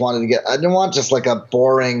 And I just wanted to I didn't want just like a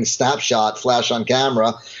boring snapshot flash on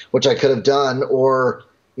camera, which I could have done, or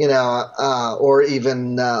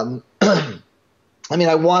even, I mean,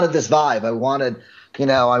 I wanted this vibe. I wanted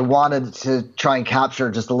to try and capture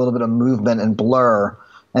just a little bit of movement and blur.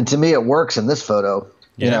 And to me, it works in this photo.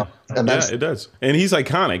 Yeah, it does. And he's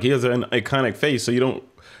iconic. He has an iconic face, so you don't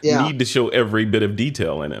need to show every bit of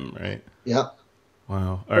detail in him, right? Yeah.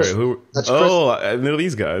 Wow. All right. That's I know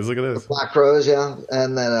these guys. Look at this. Black Rose, yeah.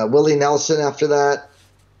 And then Willie Nelson after that.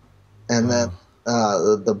 And then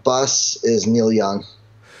the bus is Neil Young.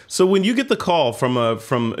 So when you get the call from a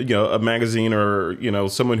magazine, or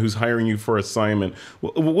someone who's hiring you for assignment,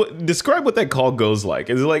 describe what that call goes like.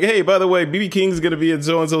 Is it like, hey, by the way, BB King's going to be in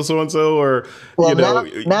so and so, or now,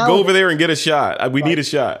 go over there and get a shot. We need a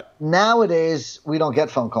shot. Nowadays we don't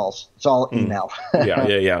get phone calls; it's all email.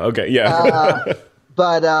 Yeah. Okay, yeah.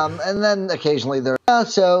 But and then occasionally they're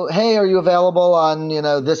so, hey, are you available on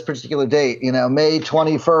this particular date? May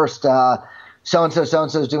 21st. So-and-so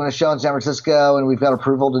is doing a show in San Francisco, and we've got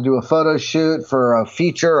approval to do a photo shoot for a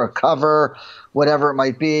feature, a cover, whatever it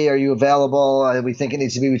might be. Are you available? We think it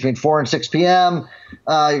needs to be between 4 and 6 p.m.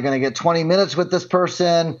 You're going to get 20 minutes with this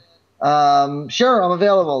person. Sure, I'm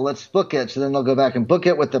available. Let's book it. So then they'll go back and book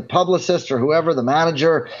it with the publicist or whoever, the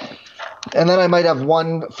manager. And then I might have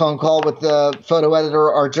one phone call with the photo editor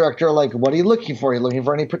or art director, like, what are you looking for? Are you looking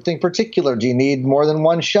for anything particular? Do you need more than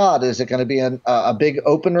one shot? Is it going to be a big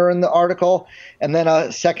opener in the article and then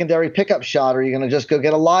a secondary pickup shot? Or are you going to just go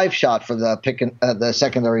get a live shot for the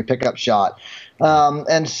secondary pickup shot?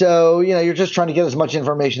 And so, you're just trying to get as much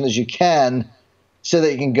information as you can so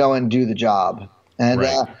that you can go and do the job. And,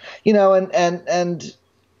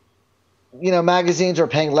 magazines are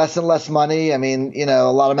paying less and less money. I mean, a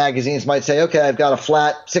lot of magazines might say, okay, I've got a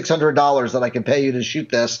flat $600 that I can pay you to shoot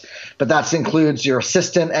this, but that includes your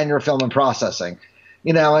assistant and your film and processing.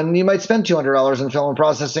 And you might spend $200 in film and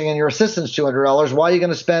processing and your assistant's $200. Why are you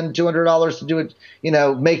going to spend $200 to do it,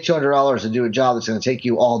 make $200 to do a job that's going to take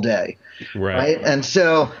you all day? Right. And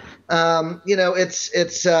so,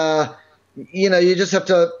 it's you just have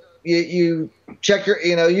to, you check your,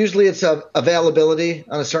 usually it's availability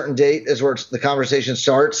on a certain date is where the conversation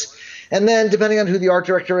starts. And then depending on who the art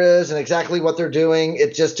director is and exactly what they're doing,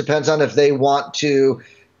 it just depends on if they want to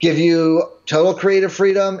give you total creative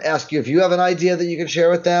freedom, ask you if you have an idea that you can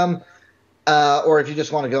share with them, or if you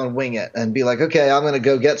just want to go and wing it and be like, okay, I'm going to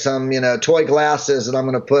go get some, toy glasses and I'm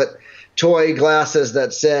going to put toy glasses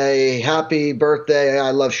that say "Happy Birthday,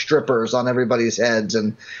 I love strippers" on everybody's heads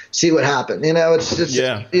and see what happened. It's just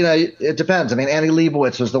it depends. I mean, Annie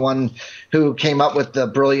Leibovitz was the one who came up with the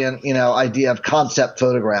brilliant idea of concept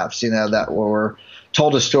photographs. That were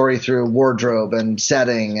told a story through wardrobe and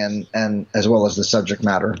setting and as well as the subject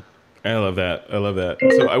matter. I love that.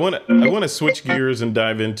 So I want to switch gears and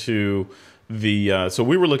dive into so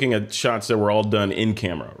we were looking at shots that were all done in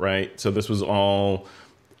camera, right? So this was all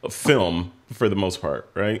film for the most part,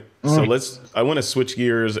 right? So I want to switch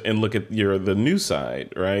gears and look at the new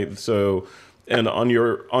side, right? So, and on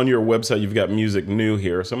your website, you've got music new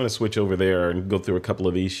here. So I'm going to switch over there and go through a couple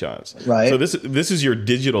of these shots. Right. So this is your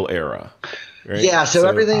digital era. Right? Yeah, so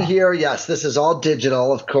everything here, yes, this is all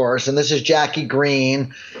digital, of course, and this is Jackie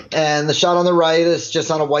Green, and the shot on the right is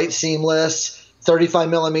just on a white seamless 35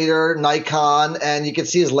 millimeter Nikon, and you can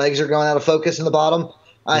see his legs are going out of focus in the bottom.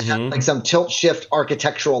 I have like some tilt shift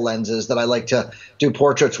architectural lenses that I like to do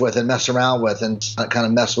portraits with and mess around with and kind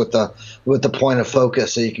of mess with the point of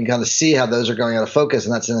focus, so you can kind of see how those are going out of focus,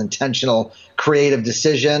 and that's an intentional creative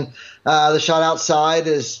decision. The shot outside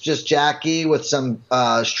is just Jackie with some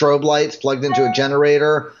strobe lights plugged into a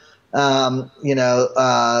generator.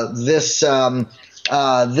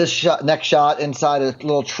 This next shot inside a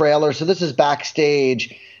little trailer. So this is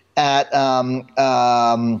backstage at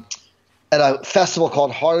a festival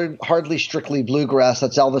called Hardly Strictly Bluegrass.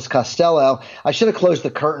 That's Elvis Costello. I should have closed the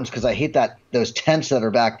curtains because I hate those tents that are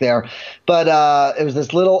back there. But it was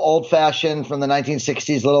this little old-fashioned from the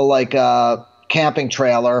 1960s little camping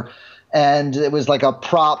trailer. And it was like a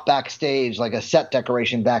prop backstage, like a set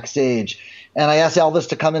decoration backstage. And I asked Elvis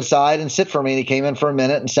to come inside and sit for me. And he came in for a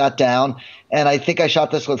minute and sat down. And I think I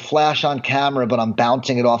shot this with flash on camera, but I'm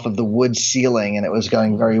bouncing it off of the wood ceiling. And it was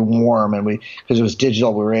going very warm. And because it was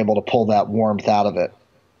digital, we were able to pull that warmth out of it.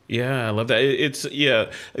 Yeah, I love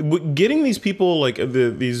that. Getting these people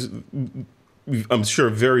these, I'm sure,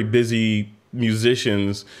 very busy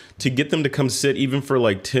musicians to get them to come sit even for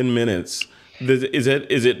like 10 minutes. Is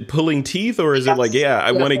it pulling teeth, or is it like,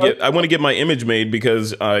 I want to get my image made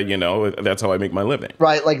because that's how I make my living?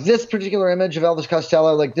 Right. Like this particular image of Elvis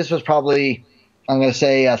Costello, like this was probably, I'm going to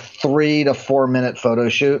say, a 3 to 4 minute photo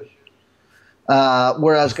shoot.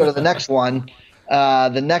 Whereas go to the next one.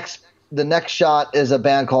 The next shot is a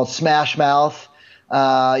band called Smash Mouth. They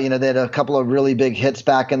had a couple of really big hits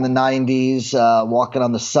back in the 90s, Walking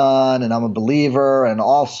on the Sun and I'm a Believer and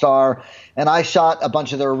All Star. And I shot a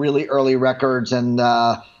bunch of their really early records, and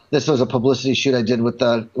this was a publicity shoot I did with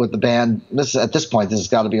the band. At this point, this has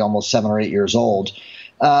got to be almost 7 or 8 years old.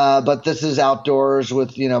 But this is outdoors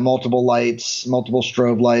with multiple lights, multiple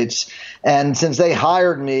strobe lights. And since they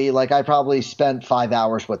hired me, I probably spent 5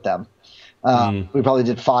 hours with them. We probably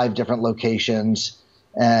did 5 different locations,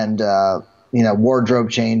 and wardrobe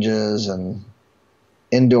changes and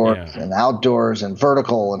indoors and outdoors and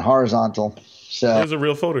vertical and horizontal. So it was a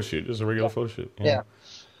real photo shoot, just a regular photo shoot. Yeah.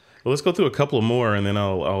 Well, let's go through a couple more, and then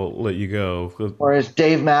I'll let you go. Whereas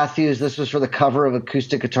Dave Matthews, this was for the cover of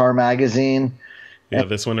Acoustic Guitar Magazine. Yeah,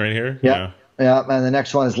 this one right here. Yeah. And the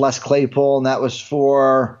next one is Les Claypool, and that was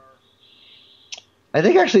for, I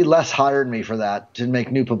think actually Les hired me for that, to make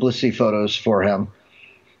new publicity photos for him.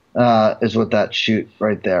 Is what that shoot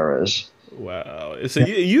right there is. Wow. So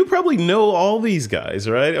you probably know all these guys,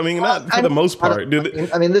 right? I mean, not for the most part.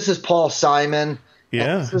 This is Paul Simon.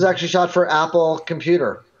 Yeah. This was actually shot for Apple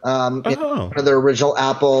Computer. One of their original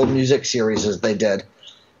Apple music series as they did.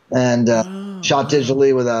 And shot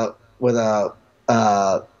digitally with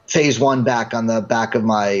a phase 1 back on the back of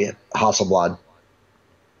my Hasselblad.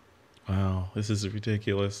 Wow. This is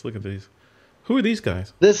ridiculous. Look at these. Who are these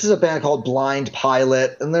guys? This is a band called Blind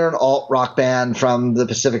Pilot, and they're an alt-rock band from the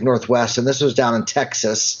Pacific Northwest, and this was down in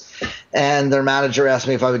Texas. And their manager asked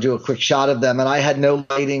me if I would do a quick shot of them, and I had no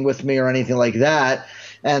lighting with me or anything like that.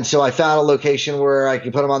 And so I found a location where I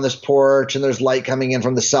could put them on this porch, and there's light coming in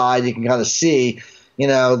from the side. You can kind of see,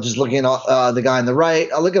 just looking at the guy on the right.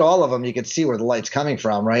 Look at all of them. You can see where the light's coming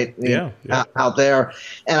from, right? Yeah. Out there.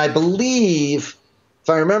 And I believe – if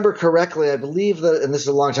I remember correctly, I believe that, and this is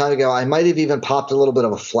a long time ago, I might have even popped a little bit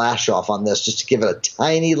of a flash off on this just to give it a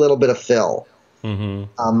tiny little bit of fill. Mm-hmm.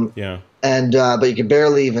 But you can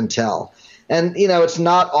barely even tell. And, it's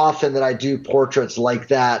not often that I do portraits like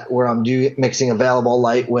that where I'm mixing available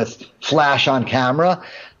light with flash on camera.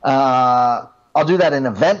 I'll do that in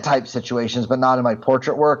event type situations, but not in my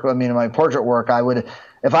portrait work. I mean, in my portrait work,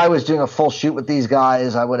 if I was doing a full shoot with these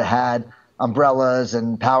guys, I would have had umbrellas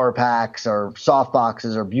and power packs or soft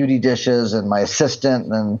boxes or beauty dishes and my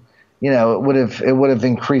assistant and it would have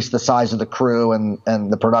increased the size of the crew and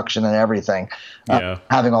the production and everything,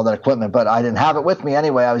 having all that equipment. But I didn't have it with me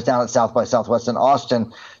anyway. I was down at South by Southwest in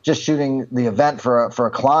Austin, just shooting the event for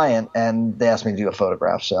a client, and they asked me to do a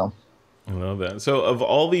photograph. So. I love that. So of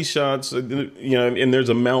all these shots, and there's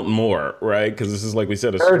a mountain more, right? Because this is, like we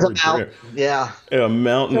said, there's a mountain. Yeah, a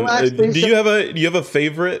mountain. So actually, do you have a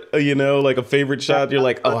favorite? Like a favorite shot? You're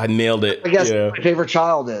like, oh, I nailed it. I guess my favorite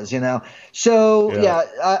child is. So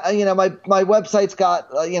my website's got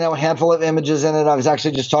a handful of images in it. I was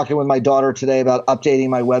actually just talking with my daughter today about updating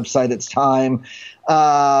my website. It's time.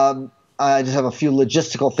 I just have a few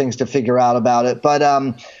logistical things to figure out about it, but.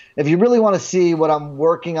 If you really want to see what I'm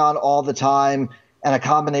working on all the time and a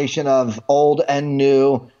combination of old and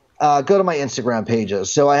new, go to my Instagram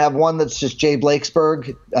pages. So I have one that's just Jay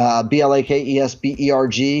Blakesberg, Blakesberg,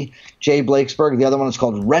 Jay Blakesberg. The other one is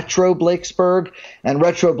called Retro Blakesberg. And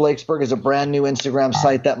Retro Blakesberg is a brand new Instagram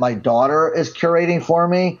site that my daughter is curating for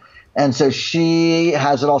me. And so she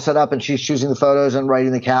has it all set up, and she's choosing the photos and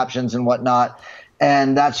writing the captions and whatnot.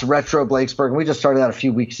 And that's Retro Blakesberg. And we just started that a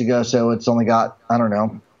few weeks ago, so it's only got,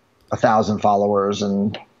 1,000 followers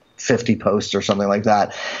and 50 posts or something like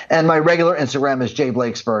that. And my regular Instagram is Jay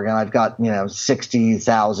Blakesberg, and I've got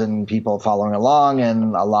 60,000 people following along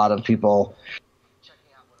and a lot of people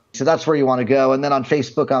checking out. So that's where you want to go. And then on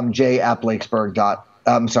Facebook, I'm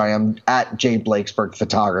I'm at Jay Blakesberg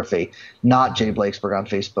Photography, not Jay Blakesberg on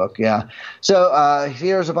Facebook. Yeah. So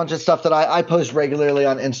here's a bunch of stuff that I post regularly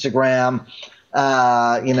on Instagram.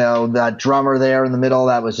 That drummer there in the middle,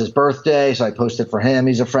 that was his birthday, so I posted for him.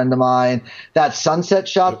 He's a friend of mine. That sunset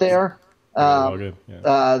shot there,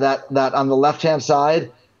 that on the left-hand side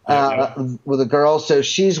with a girl. So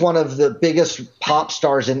she's one of the biggest pop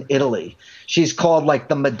stars in Italy. She's called like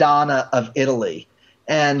the Madonna of Italy.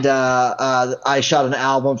 And I shot an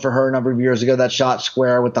album for her a number of years ago that shot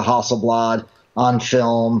square with the Hasselblad on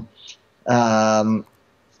film. So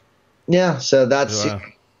that's... Wow.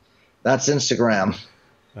 That's Instagram.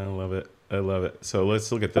 I love it. So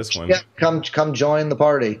let's look at this one. Yeah, come join the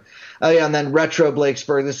party. Oh yeah, and then Retro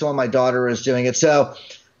Blakesberg. This is one my daughter is doing it. So,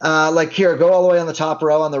 here, go all the way on the top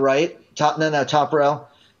row on the right. Top row,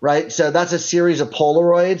 right? So that's a series of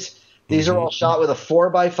Polaroids. These are all shot with a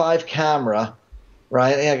 4x5 camera,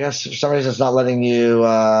 right? I guess for some reason it's not letting you.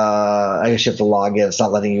 I guess you have to log in. It's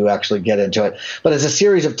not letting you actually get into it. But it's a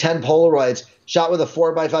series of 10 Polaroids shot with a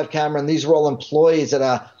 4x5 camera, and these were all employees at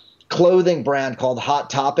a clothing brand called Hot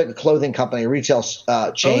Topic, a clothing company, a retail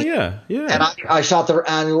chain. Oh, yeah. And I shot their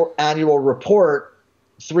annual report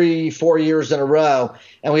 3-4 years in a row,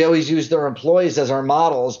 and we always use their employees as our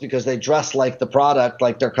models because they dress like the product,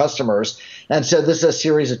 like their customers. And so this is a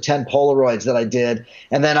series of 10 Polaroids that I did,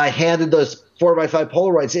 and then I handed those 4x5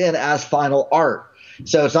 Polaroids in as final art.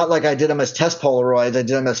 So it's not like I did them as test Polaroids. I did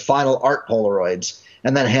them as final art Polaroids,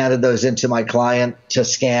 and then handed those into my client to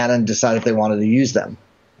scan and decide if they wanted to use them.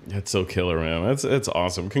 That's so killer, man. That's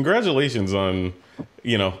awesome. Congratulations on,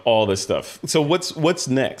 all this stuff. So what's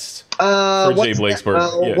next for Jay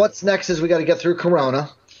Blakesberg? What's next is we got to get through Corona.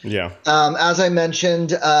 Yeah. As I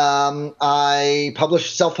mentioned, I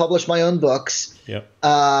self-publish my own books. Yep.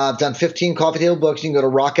 I've done 15 coffee table books. You can go to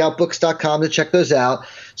rockoutbooks.com to check those out.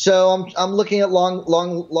 So I'm looking at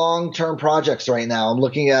long-term projects right now. I'm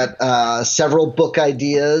looking at several book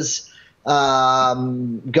ideas.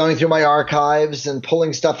 Going through my archives and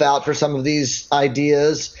pulling stuff out for some of these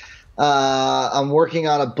ideas. I'm working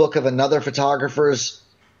on a book of another photographer's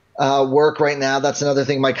work right now. That's another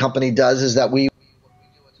thing my company does, is that we do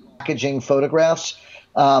packaging photographs.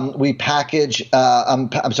 We package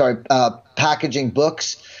packaging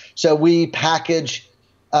books. So we package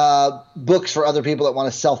books for other people that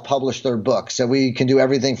want to self-publish their books. So we can do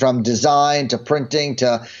everything from design to printing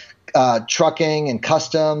to trucking and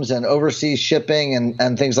customs and overseas shipping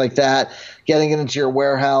and things like that, getting it into your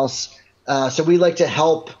warehouse. So we like to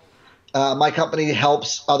help. My company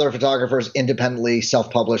helps other photographers independently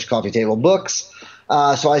self-publish coffee table books.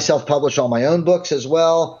 So I self-publish all my own books as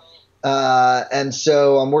well. And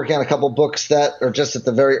so I'm working on a couple books that are just at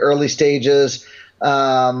the very early stages.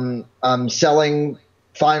 I'm selling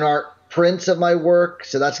fine art prints of my work,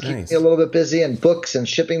 so that's keeping me a little bit busy, and books and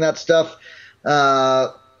shipping that stuff.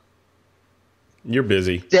 You're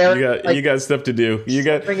busy. You got stuff to do. You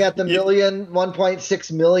got at the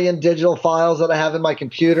 1.6 million digital files that I have in my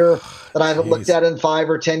computer that I haven't looked at in 5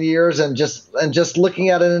 or 10 years, and just looking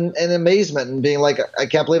at it in amazement and being like, I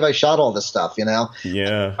can't believe I shot all this stuff.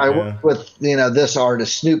 I worked with this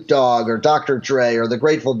artist, Snoop Dogg or Dr. Dre or the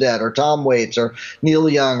Grateful Dead or Tom Waits or Neil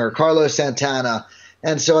Young or Carlos Santana,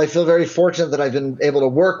 and so I feel very fortunate that I've been able to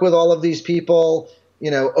work with all of these people.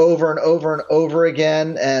 over and over and over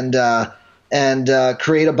again, and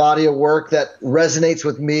create a body of work that resonates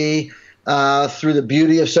with me through the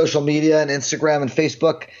beauty of social media and Instagram and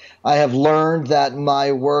Facebook. I have learned that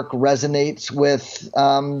my work resonates with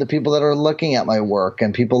the people that are looking at my work,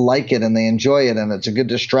 and people like it and they enjoy it, and it's a good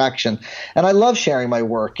distraction. And I love sharing my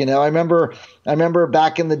work. I remember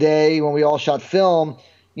back in the day when we all shot film.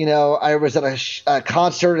 I was at a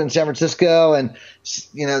concert in San Francisco, and at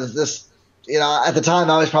the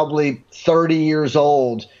time I was probably 30 years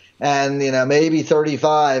old, and maybe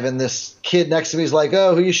 35, and this kid next to me is like,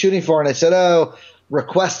 "Oh, who are you shooting for?" And I said, "Oh,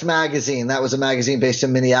 Request Magazine." That was a magazine based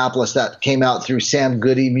in Minneapolis that came out through Sam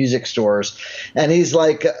Goody music stores. And he's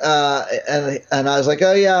like, and I was like,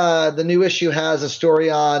 "Oh yeah, the new issue has a story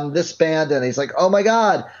on this band." And he's like, "Oh my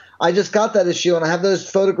God, I just got that issue, and I have those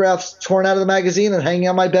photographs torn out of the magazine and hanging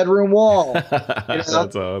on my bedroom wall." That's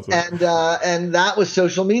awesome. And that was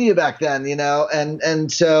social media back then,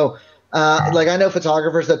 and so. I know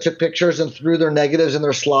photographers that took pictures and threw their negatives and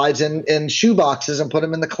their slides in shoe boxes and put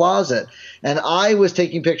them in the closet. And I was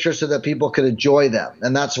taking pictures so that people could enjoy them.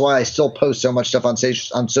 And that's why I still post so much stuff on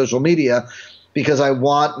social media, because I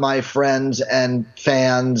want my friends and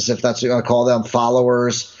fans, if that's what you want to call them,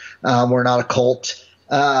 followers, we're not a cult,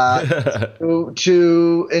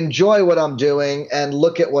 to enjoy what I'm doing and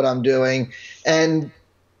look at what I'm doing and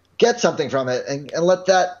get something from it, and let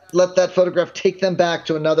that photograph take them back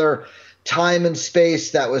to another time and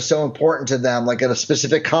space that was so important to them, like at a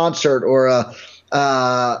specific concert or an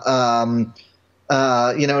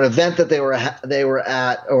event that they were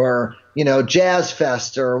at, or Jazz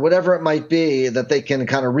Fest or whatever it might be, that they can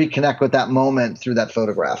kind of reconnect with that moment through that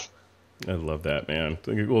photograph. I love that, man.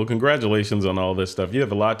 Well, congratulations on all this stuff. You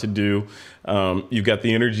have a lot to do. You've got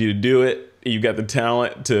the energy to do it. You've got the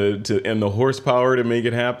talent to and the horsepower to make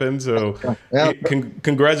it happen. So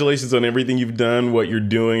congratulations on everything you've done, what you're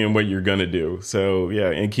doing, and what you're going to do. So, yeah,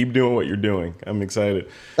 and keep doing what you're doing. I'm excited.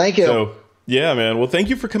 Thank you. So, yeah, man. Well, thank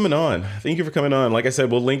you for coming on. Like I said,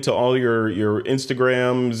 we'll link to all your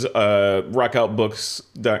Instagrams,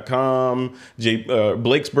 rockoutbooks.com,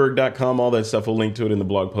 Blakesberg.com, all that stuff. We'll link to it in the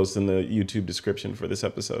blog post in the YouTube description for this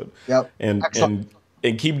episode. Yep. And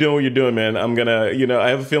keep doing what you're doing, man. I'm going to, I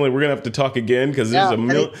have a feeling we're going to have to talk again, because there's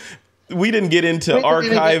we didn't get into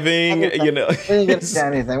archiving, We didn't get into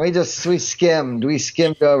anything. We skimmed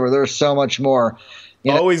over. There's so much more.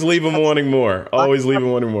 Always leave them wanting more. Always leave them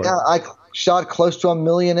wanting more. Yeah, I shot close to 1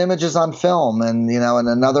 million images on film, and and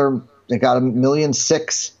another, I got 1.6 million,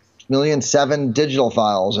 1.7 million digital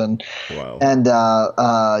files, and wow. And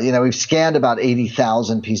we've scanned about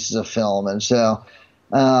 80,000 pieces of film, and so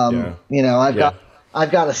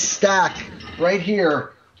I've got a stack right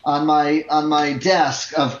here on my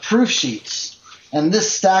desk of proof sheets, and this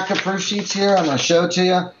stack of proof sheets here, I'm going to show it to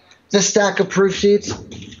you. This stack of proof sheets,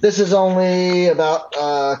 this is only about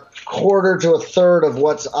a quarter to a third of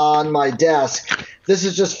what's on my desk. This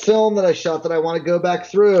is just film that I shot that I want to go back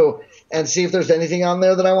through and see if there's anything on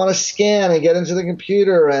there that I want to scan and get into the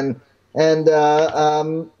computer and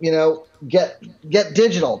get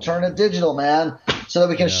digital, turn it digital, man, so that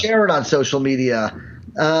we can share it on social media.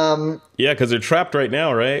 Because they're trapped right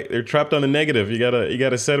now, right? They're trapped on the negative. You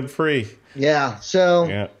gotta set them free. Yeah.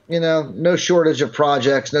 So no shortage of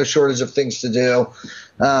projects, no shortage of things to do,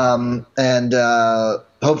 and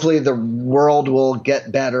hopefully the world will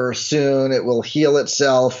get better soon. It will heal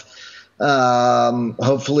itself.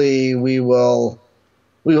 Hopefully we will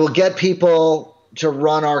get people to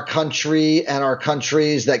run our country and our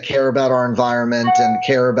countries that care about our environment and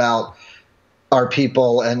care about our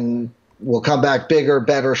people, and we'll come back bigger,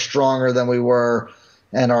 better, stronger than we were,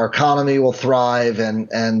 and our economy will thrive, and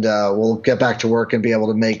we'll get back to work and be able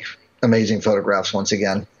to make amazing photographs once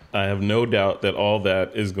again. I have no doubt that all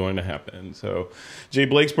that is going to happen. So, Jay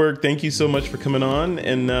Blakesberg, thank you so much for coming on,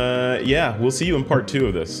 and we'll see you in part 2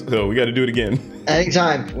 of this. So we got to do it again.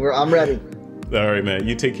 Anytime. I'm ready. All right, man.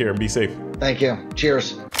 You take care and be safe. Thank you.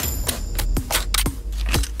 Cheers.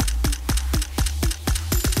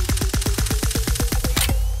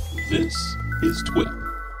 This is Twitter.